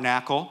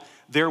tabernacle,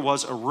 there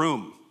was a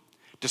room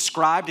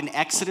described in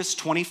Exodus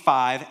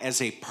 25 as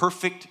a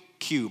perfect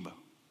cube.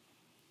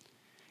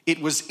 It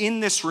was in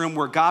this room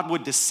where God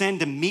would descend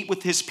to meet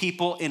with his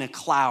people in a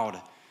cloud.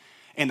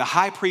 And the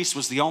high priest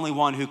was the only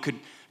one who could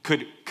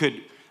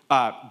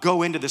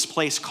go into this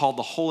place called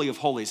the Holy of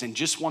Holies. And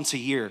just once a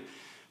year,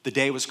 the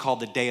day was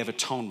called the Day of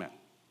Atonement.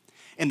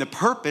 And the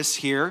purpose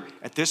here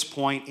at this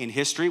point in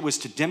history was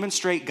to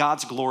demonstrate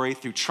God's glory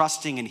through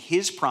trusting in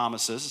his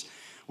promises,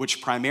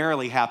 which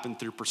primarily happened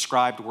through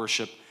prescribed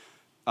worship,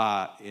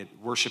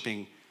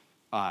 worshiping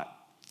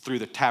through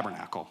the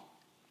tabernacle.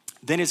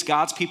 Then, as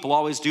God's people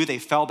always do, they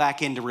fell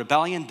back into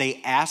rebellion.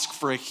 They asked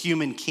for a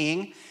human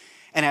king.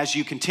 And as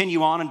you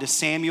continue on into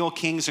Samuel,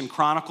 Kings, and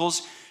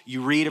Chronicles,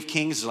 you read of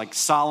kings like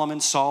Solomon,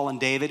 Saul, and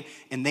David,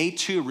 and they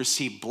too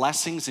received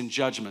blessings and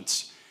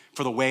judgments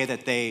for the way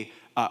that they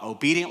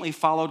obediently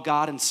followed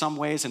God in some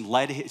ways and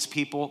led his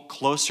people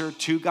closer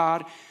to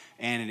God,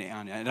 and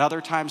at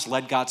other times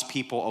led God's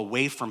people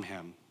away from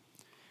him.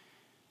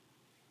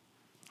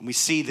 And we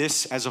see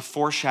this as a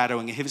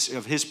foreshadowing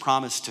of his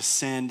promise to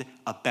send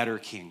a better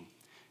king,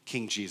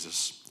 King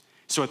Jesus.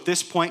 So at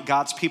this point,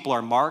 God's people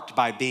are marked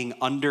by being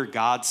under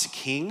God's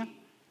king.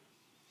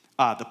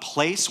 The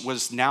place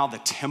was now the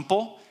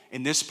temple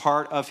in this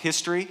part of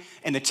history.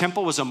 And the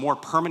temple was a more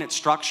permanent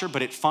structure,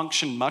 but it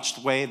functioned much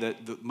in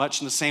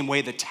the same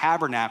way the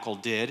tabernacle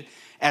did,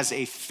 as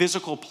a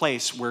physical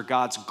place where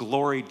God's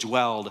glory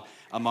dwelled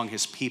among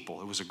his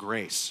people. It was a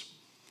grace.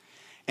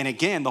 And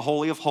again, the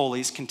Holy of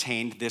Holies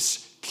contained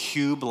this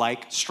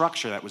cube-like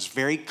structure that was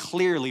very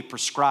clearly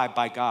prescribed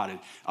by God,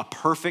 a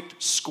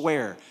perfect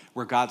square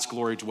where God's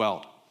glory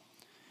dwelled.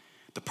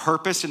 The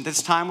purpose in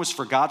this time was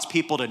for God's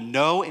people to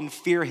know and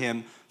fear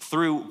him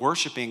through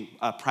worshiping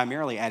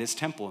primarily at his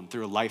temple and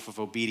through a life of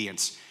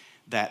obedience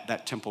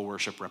that temple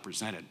worship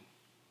represented,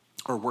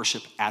 or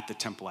worship at the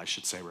temple, I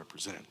should say,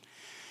 represented.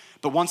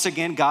 But once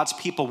again, God's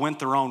people went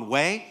their own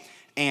way,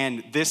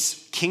 and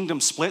this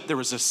kingdom split. There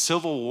was a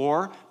civil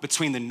war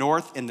between the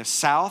north and the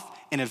south,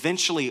 and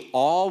eventually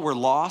all were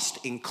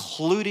lost,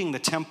 including the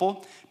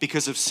temple.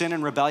 Because of sin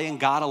and rebellion,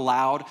 God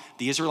allowed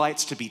the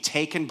Israelites to be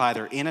taken by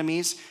their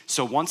enemies.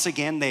 So once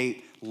again,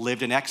 they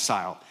lived in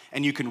exile.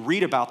 And you can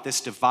read about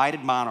this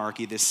divided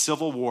monarchy, this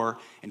civil war,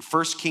 in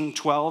 1 Kings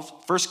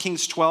 12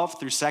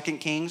 through 2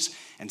 Kings,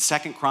 and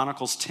 2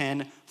 Chronicles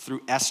 10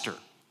 through Esther.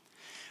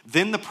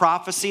 Then the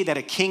prophecy that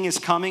a king is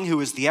coming who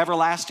is the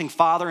everlasting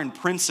Father and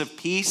Prince of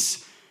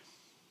Peace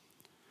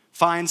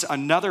finds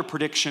another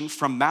prediction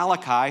from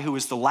Malachi, who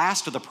is the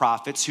last of the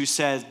prophets, who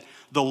said,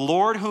 the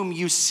Lord whom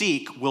you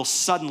seek will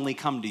suddenly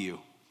come to you.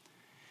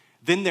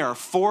 Then there are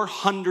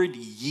 400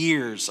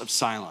 years of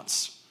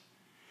silence.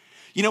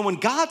 You know, when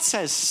God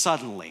says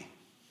suddenly,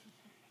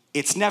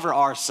 it's never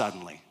our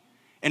suddenly.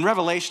 In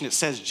Revelation, it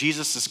says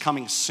Jesus is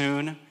coming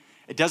soon.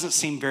 It doesn't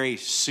seem very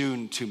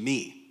soon to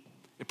me.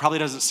 It probably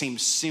doesn't seem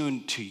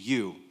soon to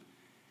you.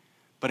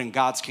 But in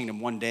God's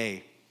kingdom, one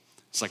day,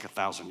 it's like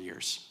 1,000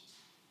 years.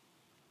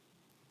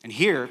 And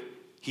here,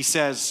 he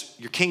says,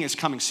 your king is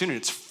coming soon, and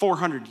it's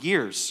 400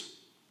 years.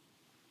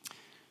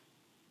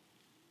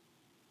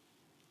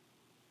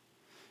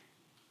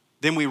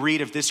 Then we read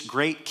of this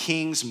great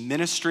king's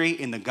ministry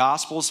in the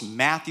Gospels,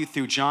 Matthew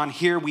through John.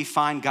 Here we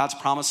find God's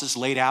promises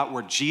laid out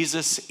where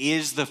Jesus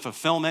is the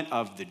fulfillment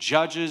of the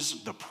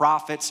judges, the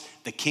prophets,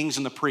 the kings,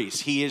 and the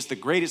priests. He is the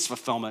greatest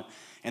fulfillment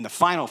and the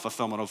final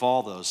fulfillment of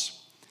all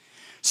those.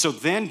 So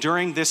then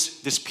during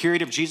this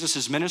period of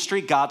Jesus' ministry,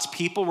 God's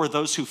people were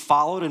those who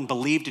followed and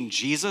believed in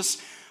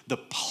Jesus. The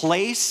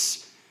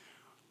place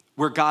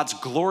where God's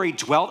glory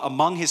dwelt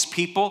among his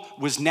people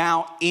was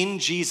now in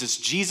Jesus.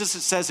 Jesus,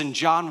 it says in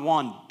John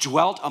 1,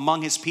 dwelt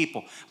among his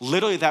people.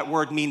 Literally, that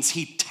word means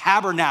he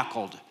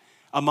tabernacled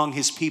among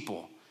his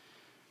people.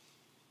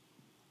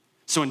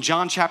 So in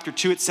John chapter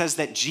 2, it says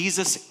that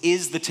Jesus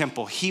is the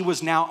temple. He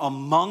was now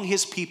among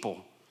his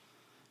people.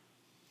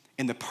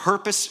 And the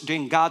purpose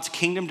in God's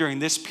kingdom during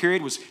this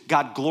period was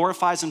God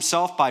glorifies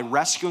himself by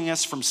rescuing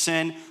us from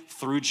sin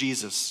through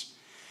Jesus.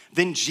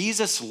 Then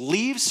Jesus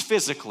leaves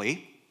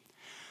physically.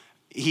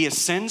 He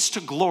ascends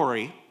to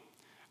glory,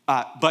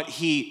 but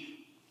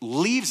he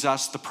leaves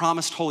us the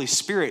promised Holy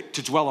Spirit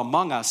to dwell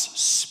among us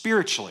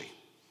spiritually.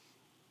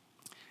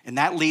 And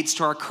that leads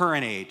to our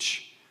current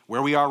age,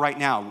 where we are right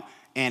now.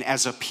 And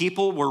as a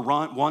people, we're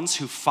ones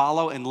who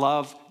follow and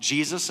love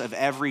Jesus of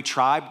every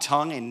tribe,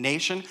 tongue, and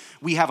nation.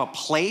 We have a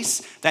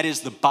place that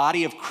is the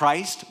body of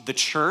Christ, the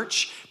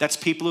church. That's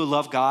people who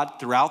love God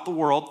throughout the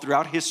world,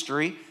 throughout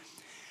history,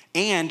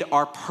 and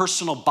our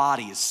personal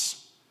bodies.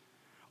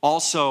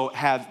 also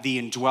have the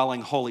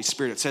indwelling Holy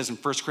Spirit. It says in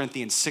 1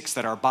 Corinthians 6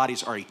 that our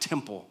bodies are a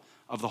temple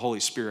of the Holy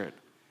Spirit.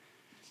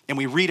 And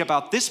we read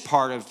about this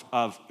part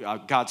of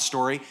God's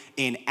story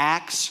in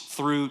Acts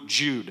through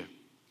Jude.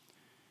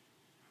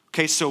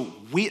 Okay, so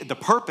the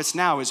purpose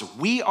now is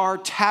we are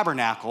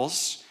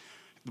tabernacles.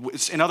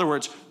 In other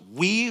words,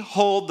 we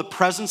hold the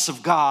presence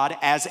of God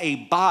as a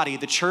body,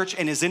 the church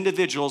and as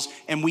individuals,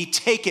 and we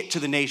take it to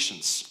the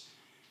nations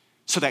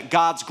so that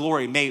God's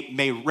glory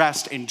may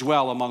rest and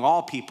dwell among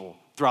all people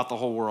throughout the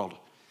whole world.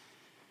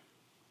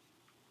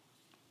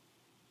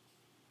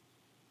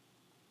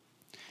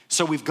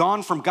 So we've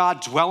gone from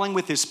God dwelling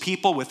with his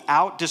people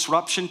without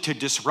disruption to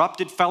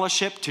disrupted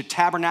fellowship to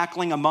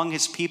tabernacling among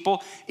his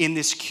people in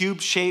this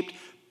cube-shaped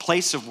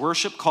place of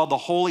worship called the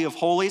Holy of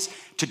Holies,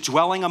 to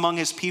dwelling among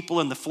his people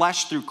in the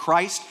flesh through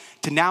Christ,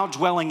 to now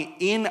dwelling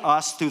in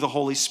us through the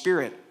Holy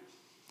Spirit.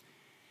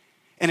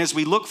 And as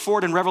we look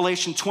forward in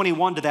Revelation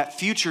 21 to that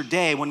future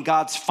day when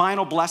God's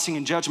final blessing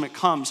and judgment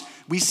comes,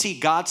 we see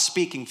God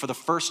speaking for the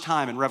first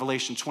time in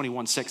Revelation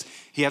 21:6.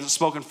 He hasn't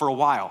spoken for a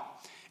while,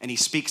 and he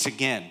speaks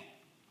again.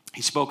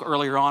 He spoke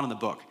earlier on in the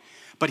book.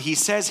 But he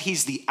says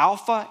he's the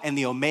Alpha and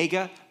the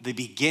Omega, the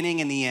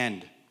beginning and the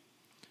end.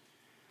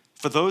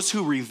 For those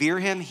who revere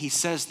him, he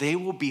says they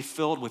will be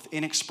filled with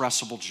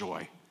inexpressible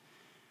joy.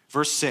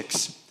 Verse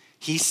 6,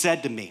 he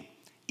said to me,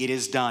 "It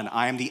is done.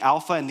 I am the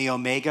Alpha and the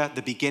Omega,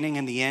 the beginning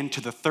and the end.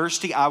 To the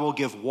thirsty I will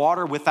give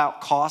water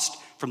without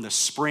cost from the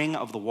spring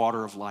of the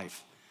water of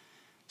life."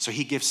 So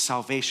he gives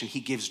salvation. He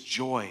gives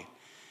joy.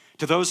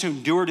 To those who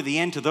endure to the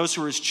end, to those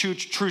who are his true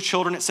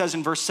children, it says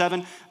in verse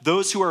 7,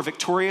 those who are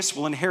victorious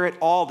will inherit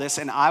all this,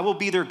 and I will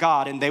be their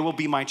God, and they will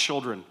be my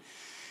children.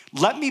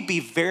 Let me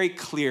be very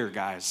clear,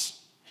 guys.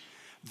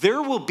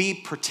 There will be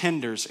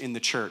pretenders in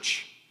the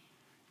church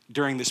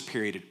during this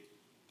period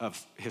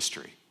of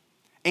history.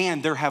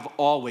 And there have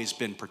always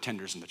been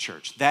pretenders in the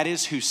church. That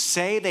is, who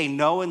say they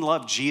know and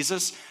love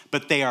Jesus,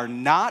 but they are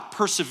not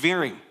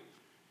persevering.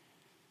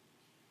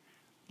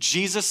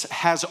 Jesus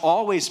has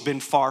always been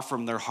far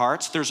from their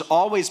hearts. There's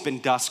always been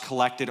dust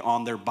collected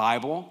on their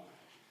Bible.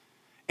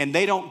 And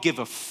they don't give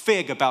a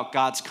fig about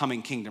God's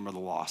coming kingdom or the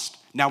lost.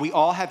 Now, we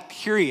all have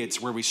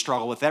periods where we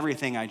struggle with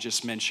everything I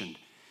just mentioned.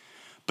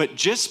 But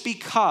just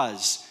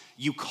because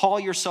you call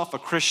yourself a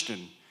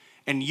Christian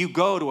and you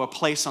go to a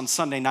place on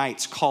Sunday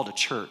nights called a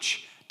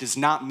church does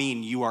not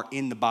mean you are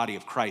in the body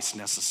of Christ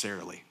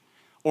necessarily,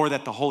 or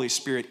that the Holy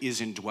Spirit is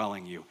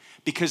indwelling you.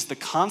 Because the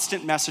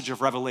constant message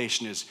of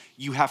Revelation is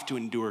you have to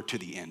endure to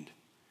the end,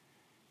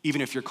 even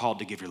if you're called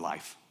to give your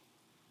life.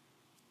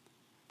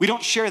 We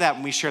don't share that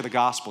when we share the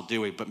gospel,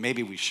 do we? But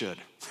maybe we should.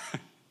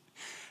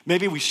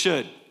 Maybe we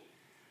should.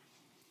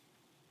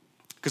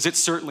 Because it's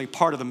certainly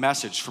part of the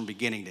message from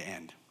beginning to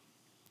end.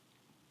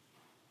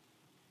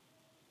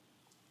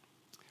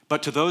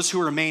 But to those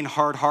who remain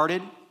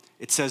hard-hearted,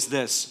 it says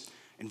this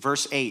in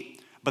verse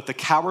 8, "But the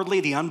cowardly,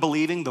 the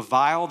unbelieving, the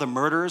vile, the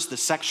murderers, the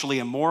sexually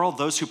immoral,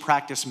 those who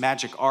practice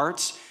magic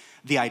arts,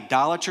 the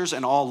idolaters,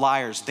 and all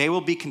liars, they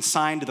will be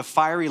consigned to the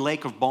fiery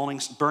lake of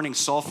burning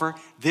sulfur.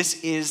 This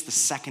is the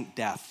second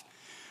death."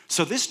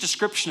 So this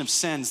description of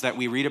sins that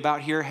we read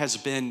about here has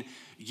been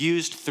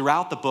used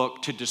throughout the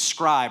book to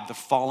describe the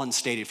fallen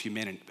state of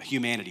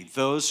humanity,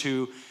 those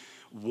who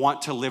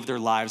want to live their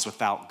lives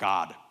without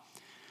God.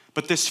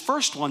 But this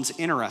first one's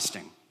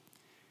interesting.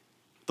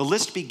 The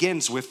list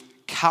begins with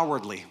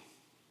cowardly.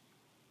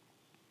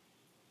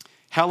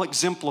 Hell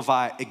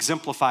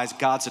exemplifies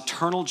God's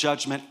eternal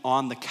judgment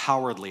on the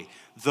cowardly,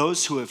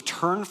 those who have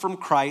turned from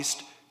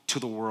Christ to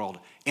the world.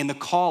 And the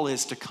call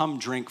is to come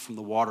drink from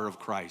the water of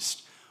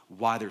Christ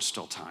while there's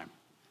still time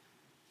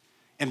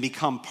and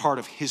become part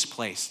of his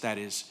place, that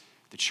is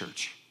the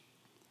church.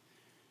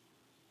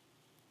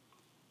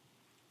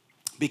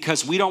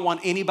 Because we don't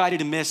want anybody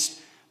to miss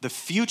the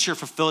future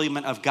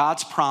fulfillment of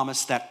God's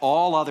promise that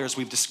all others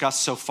we've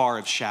discussed so far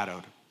have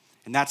shadowed.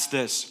 And that's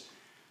this.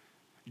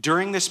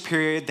 During this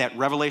period that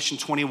Revelation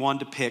 21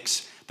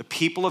 depicts, the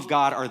people of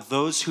God are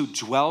those who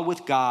dwell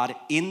with God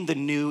in the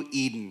new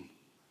Eden.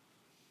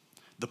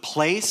 The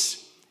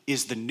place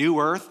is the new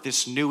earth,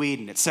 this new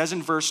Eden. It says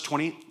in verse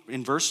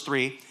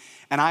 3,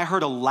 "And I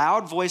heard a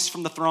loud voice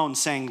from the throne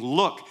saying,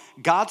 'Look,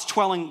 God's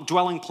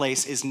dwelling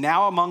place is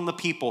now among the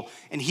people,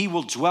 and he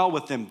will dwell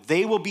with them.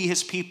 They will be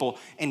his people,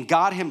 and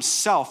God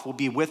himself will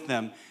be with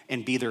them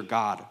and be their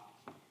God.'"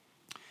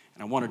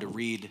 And I wanted to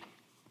read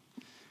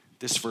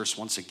this verse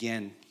once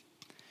again.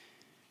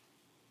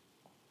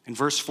 In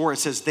verse 4, it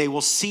says, "They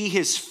will see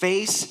his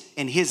face,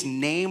 and his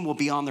name will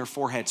be on their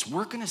foreheads."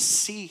 We're going to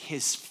see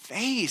his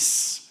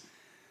face.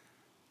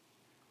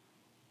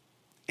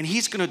 And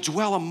he's going to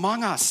dwell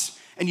among us.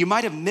 And you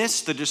might have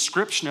missed the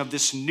description of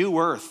this new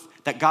earth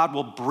that God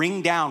will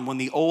bring down when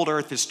the old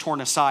earth is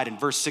torn aside. In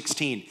verse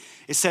 16,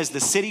 it says, "The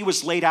city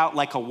was laid out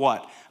like a"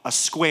 what? "A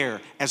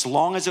square, as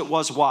long as it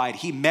was wide.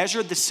 He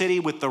measured the city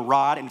with the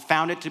rod and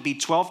found it to be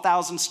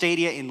 12,000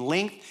 stadia in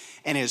length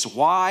and as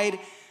wide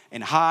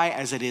and high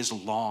as it is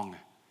long,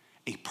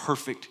 a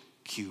perfect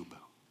cube."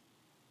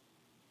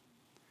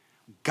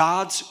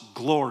 God's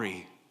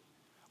glory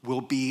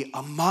will be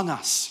among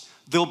us.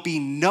 There'll be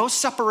no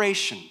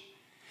separation.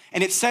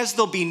 And it says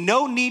there'll be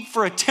no need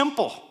for a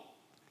temple.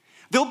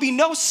 There'll be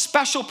no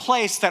special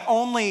place that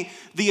only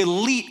the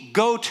elite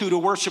go to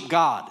worship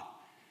God,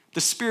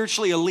 the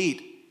spiritually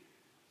elite.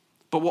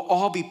 But we'll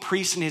all be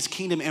priests in his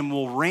kingdom and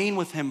will reign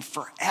with him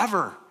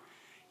forever.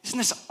 Isn't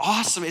this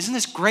awesome? Isn't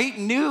this great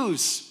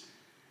news?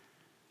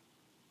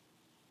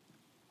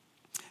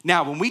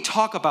 Now, when we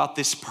talk about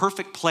this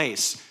perfect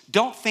place,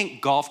 don't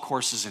think golf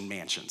courses and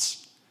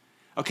mansions.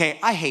 Okay,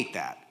 I hate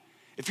that.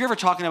 If you're ever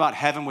talking about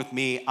heaven with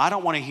me, I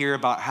don't want to hear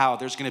about how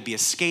there's going to be a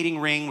skating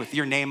ring with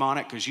your name on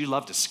it because you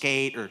love to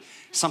skate or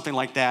something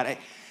like that.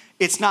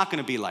 It's not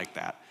going to be like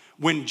that.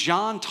 When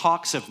John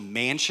talks of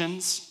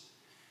mansions,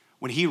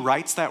 when he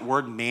writes that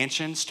word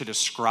mansions to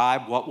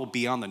describe what will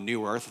be on the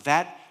new earth,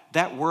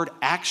 that word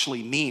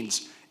actually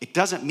means, it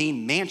doesn't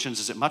mean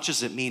mansions as much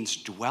as it means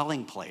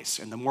dwelling place.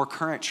 And the more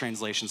current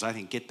translations, I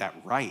think, get that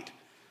right.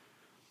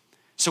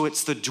 So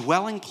it's the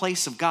dwelling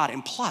place of God.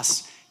 And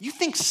plus, you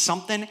think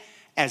something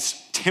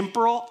as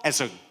temporal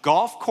as a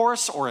golf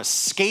course or a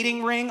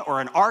skating ring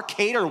or an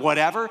arcade or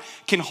whatever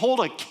can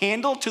hold a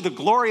candle to the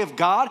glory of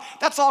God?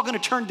 That's all going to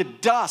turn to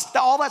dust.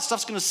 All that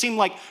stuff's going to seem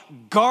like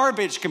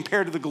garbage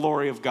compared to the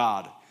glory of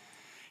God.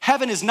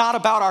 Heaven is not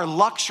about our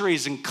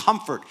luxuries and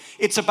comfort.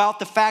 It's about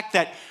the fact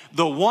that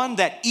the one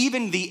that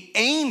even the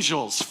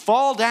angels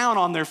fall down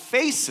on their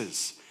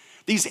faces.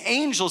 These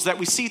angels that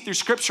we see through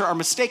Scripture are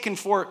mistaken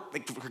for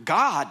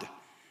God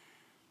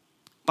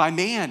by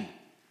man.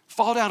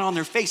 Fall down on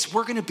their face.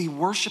 We're going to be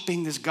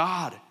worshiping this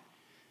God.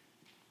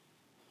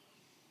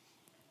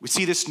 We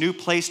see this new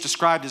place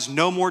described as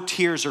no more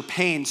tears or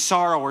pain,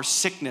 sorrow or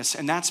sickness,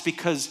 and that's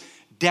because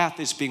death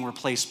is being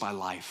replaced by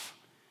life.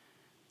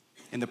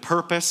 And the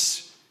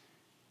purpose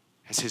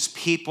as his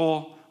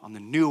people on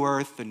the new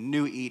earth, the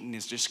new Eden,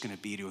 is just going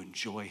to be to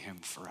enjoy him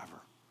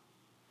forever.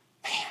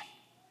 Man.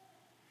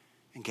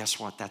 And guess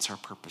what? That's our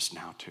purpose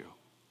now too,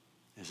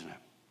 isn't it?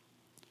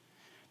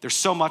 There's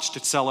so much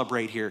to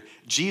celebrate here.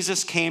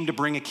 Jesus came to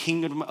bring a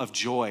kingdom of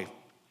joy.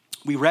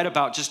 We read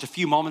about just a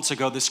few moments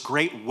ago this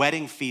great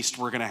wedding feast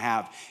we're going to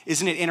have.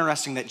 Isn't it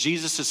interesting that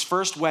Jesus'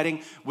 first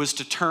wedding was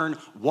to turn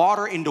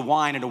water into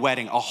wine at a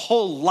wedding, a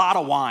whole lot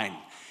of wine.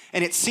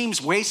 And it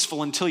seems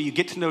wasteful until you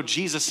get to know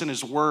Jesus and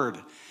his word,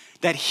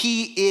 that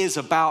he is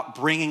about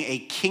bringing a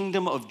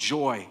kingdom of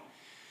joy.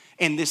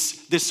 And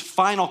this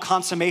final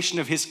consummation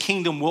of his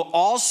kingdom will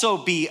also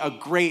be a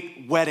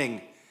great wedding.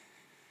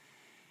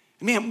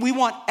 Man, we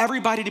want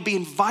everybody to be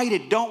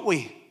invited, don't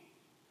we?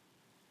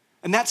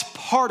 And that's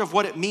part of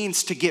what it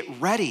means to get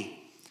ready.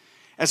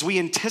 As we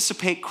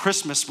anticipate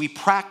Christmas, we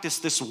practice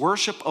this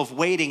worship of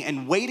waiting,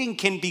 and waiting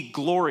can be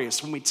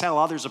glorious when we tell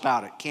others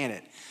about it, can't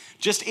it?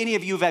 Just any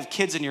of you who've had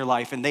kids in your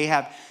life and they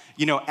have,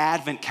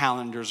 advent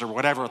calendars or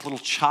whatever with little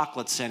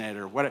chocolates in it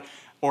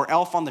or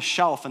Elf on the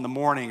Shelf in the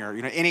morning or,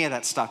 any of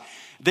that stuff.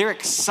 They're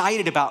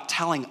excited about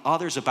telling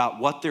others about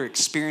what they're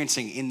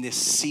experiencing in this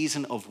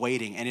season of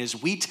waiting. And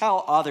as we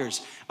tell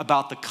others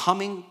about the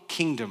coming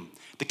kingdom,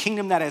 the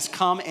kingdom that has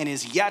come and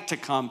is yet to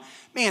come,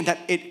 man, that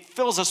it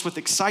fills us with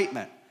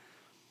excitement.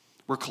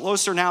 We're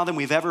closer now than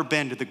we've ever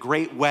been to the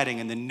great wedding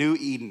in the new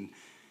Eden,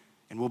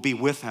 and we'll be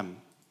with him.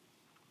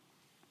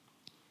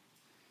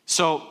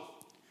 So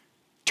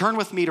turn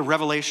with me to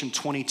Revelation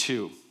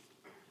 22.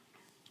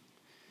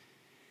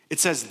 It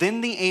says,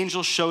 "Then the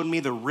angel showed me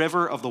the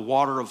river of the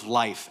water of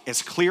life,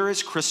 as clear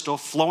as crystal,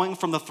 flowing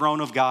from the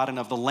throne of God and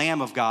of the Lamb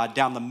of God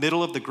down the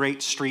middle of the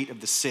great street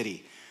of the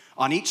city.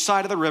 On each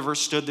side of the river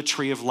stood the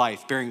tree of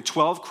life, bearing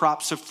 12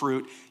 crops of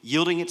fruit,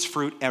 yielding its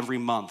fruit every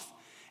month.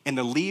 And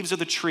the leaves of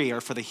the tree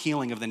are for the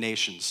healing of the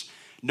nations.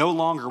 No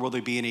longer will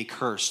there be any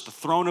curse. The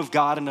throne of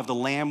God and of the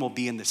Lamb will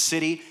be in the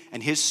city,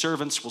 and his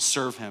servants will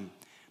serve him.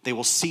 They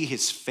will see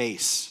his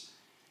face,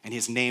 and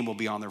his name will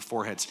be on their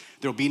foreheads.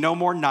 There will be no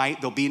more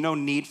night. There'll be no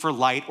need for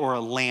light or a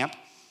lamp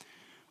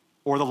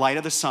or the light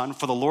of the sun,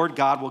 for the Lord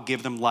God will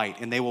give them light,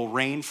 and they will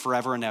reign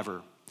forever and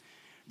ever.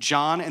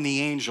 John and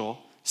the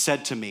angel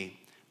said to me,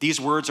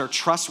 'These words are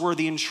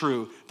trustworthy and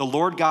true. The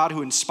Lord God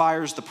who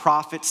inspires the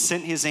prophets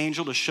sent his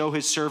angel to show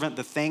his servant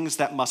the things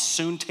that must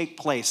soon take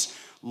place.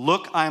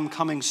 Look, I am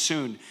coming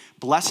soon.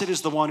 Blessed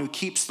is the one who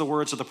keeps the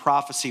words of the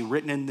prophecy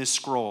written in this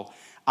scroll.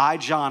 I,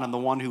 John, am the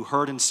one who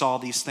heard and saw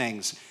these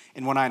things.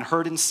 And when I had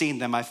heard and seen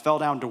them, I fell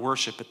down to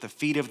worship at the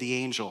feet of the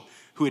angel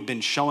who had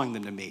been showing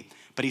them to me.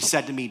 But he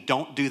said to me,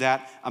 don't do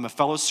that. I'm a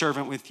fellow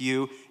servant with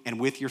you and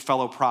with your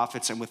fellow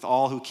prophets and with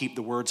all who keep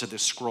the words of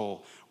this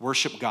scroll.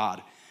 Worship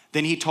God.'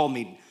 Then he told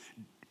me,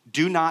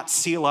 do not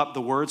seal up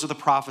the words of the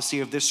prophecy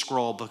of this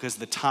scroll, because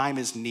the time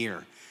is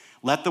near.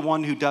 Let the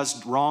one who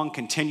does wrong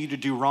continue to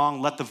do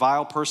wrong. Let the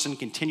vile person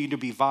continue to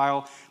be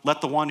vile. Let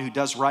the one who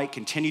does right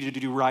continue to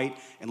do right.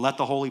 And let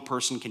the holy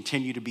person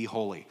continue to be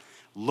holy.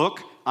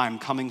 Look, I'm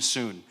coming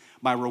soon.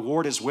 My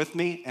reward is with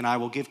me, and I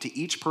will give to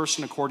each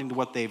person according to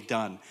what they've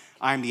done.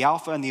 I am the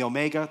Alpha and the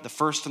Omega, the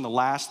first and the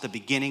last, the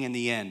beginning and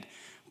the end.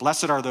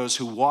 Blessed are those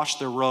who wash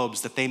their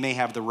robes, that they may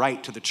have the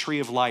right to the tree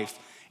of life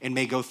and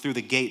may go through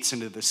the gates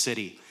into the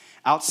city.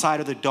 outside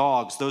of the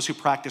dogs, those who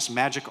practice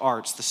magic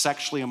arts, the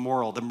sexually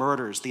immoral, the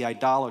murderers, the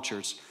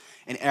idolaters,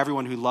 and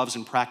everyone who loves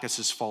and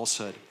practices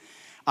falsehood.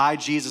 I,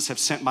 Jesus, have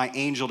sent my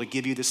angel to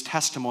give you this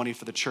testimony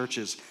for the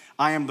churches.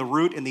 I am the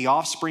root and the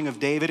offspring of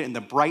David and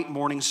the bright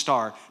morning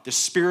star. The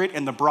Spirit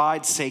and the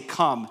bride say,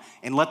 come,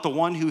 and let the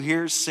one who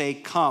hears say,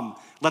 come.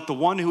 Let the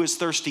one who is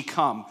thirsty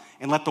come,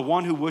 and let the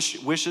one who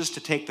wishes to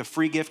take the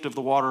free gift of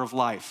the water of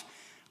life.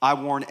 I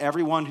warn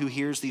everyone who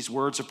hears these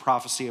words of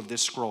prophecy of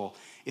this scroll.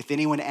 If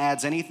anyone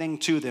adds anything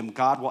to them,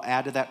 God will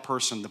add to that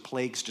person the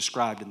plagues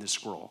described in this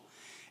scroll.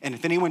 And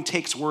if anyone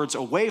takes words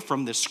away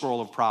from this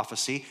scroll of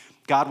prophecy,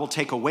 God will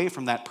take away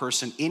from that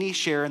person any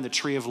share in the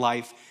tree of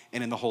life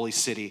and in the holy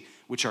city,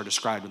 which are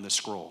described in this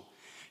scroll.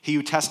 He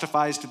who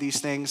testifies to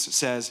these things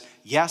says,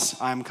 yes,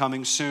 I am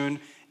coming soon.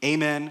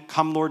 Amen.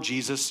 Come, Lord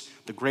Jesus.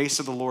 The grace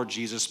of the Lord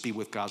Jesus be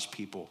with God's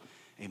people.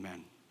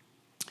 Amen.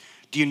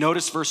 Do you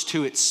notice verse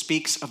 2? It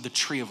speaks of the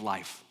tree of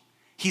life.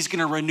 He's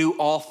going to renew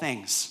all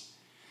things.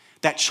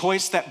 That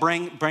choice that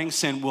brings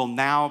sin will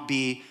now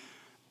be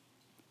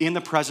in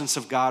the presence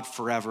of God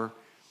forever.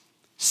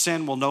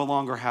 Sin will no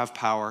longer have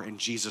power, and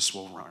Jesus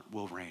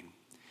will reign.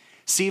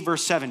 See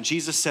verse 7.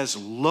 Jesus says,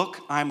 look,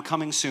 I'm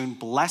coming soon.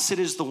 Blessed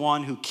is the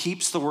one who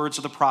keeps the words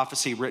of the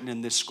prophecy written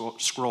in this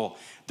scroll.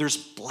 There's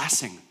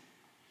blessing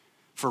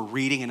for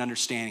reading and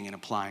understanding and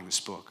applying this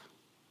book.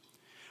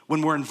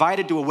 When we're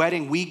invited to a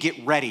wedding, we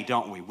get ready,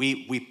 don't we?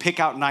 We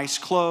pick out nice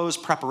clothes,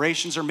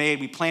 preparations are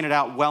made, we plan it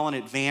out well in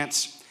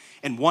advance.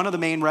 And one of the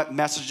main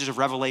messages of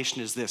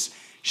Revelation is this: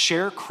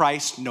 share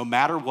Christ no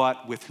matter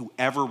what with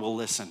whoever will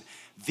listen.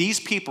 These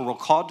people were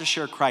called to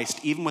share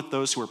Christ even with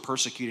those who were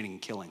persecuting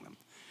and killing them.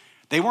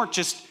 They weren't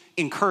just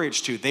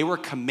encouraged to, they were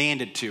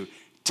commanded to,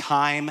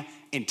 time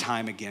and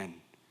time again.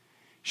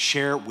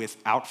 Share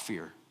without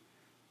fear.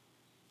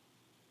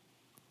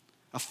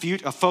 A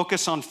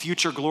focus on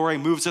future glory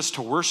moves us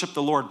to worship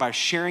the Lord by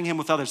sharing him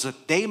with others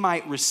that they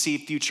might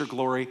receive future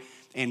glory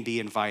and be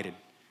invited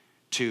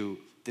to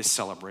this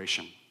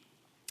celebration.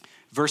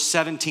 Verse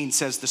 17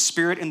 says, the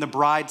Spirit and the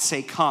bride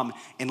say, come,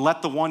 and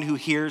let the one who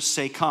hears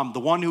say, come. The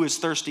one who is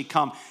thirsty,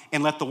 come,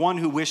 and let the one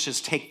who wishes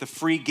take the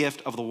free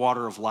gift of the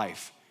water of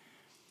life.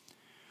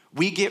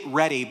 We get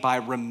ready by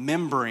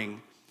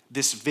remembering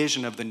this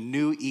vision of the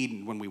new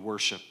Eden when we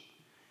worship.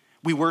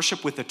 We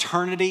worship with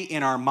eternity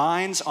in our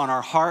minds, on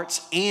our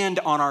hearts, and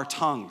on our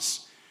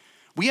tongues.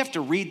 We have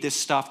to read this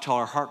stuff till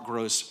our heart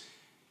grows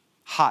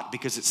hot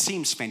because it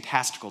seems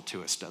fantastical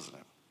to us, doesn't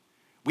it?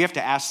 We have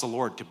to ask the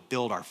Lord to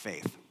build our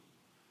faith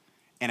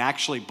and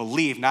actually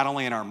believe not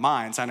only in our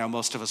minds, I know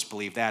most of us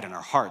believe that in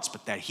our hearts,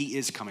 but that he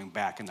is coming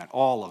back and that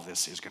all of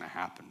this is going to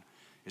happen.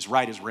 As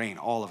right as rain,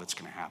 all of it's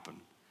going to happen.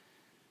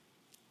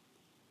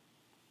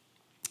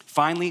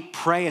 Finally,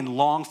 pray and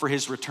long for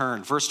his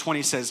return. Verse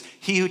 20 says,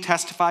 he who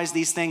testifies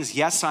these things,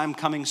 yes, I'm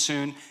coming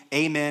soon.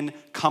 Amen.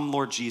 Come,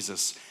 Lord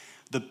Jesus.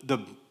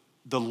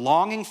 The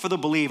longing for the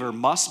believer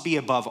must be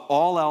above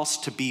all else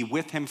to be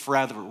with him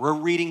forever. We're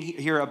reading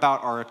here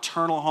about our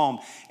eternal home,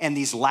 and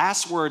these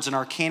last words in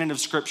our canon of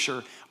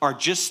Scripture are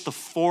just the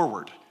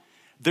foreword.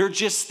 They're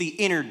just the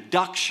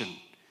introduction.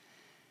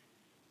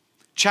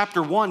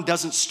 Chapter 1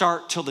 doesn't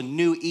start till the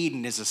new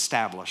Eden is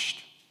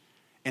established,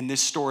 and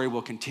this story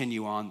will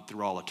continue on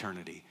through all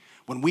eternity.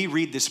 When we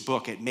read this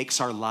book, it makes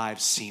our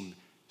lives seem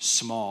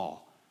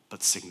small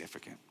but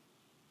significant,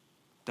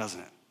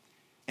 doesn't it?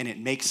 And it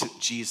makes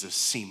Jesus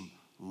seem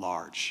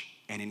large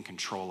and in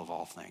control of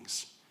all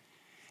things.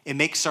 It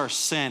makes our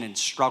sin and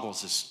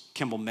struggles, as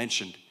Kimball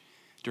mentioned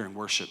during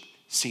worship,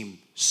 seem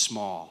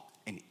small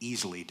and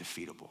easily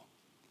defeatable.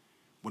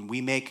 When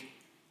we make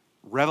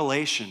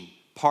revelation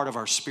part of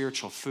our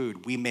spiritual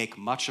food, we make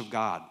much of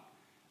God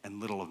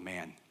and little of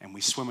man. And we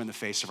swim in the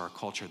face of our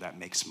culture that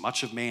makes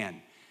much of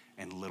man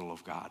and little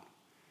of God.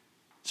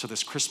 So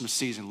this Christmas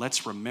season,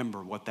 let's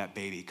remember what that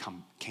baby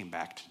came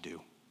back to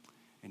do.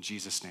 In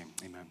Jesus' name,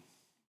 amen.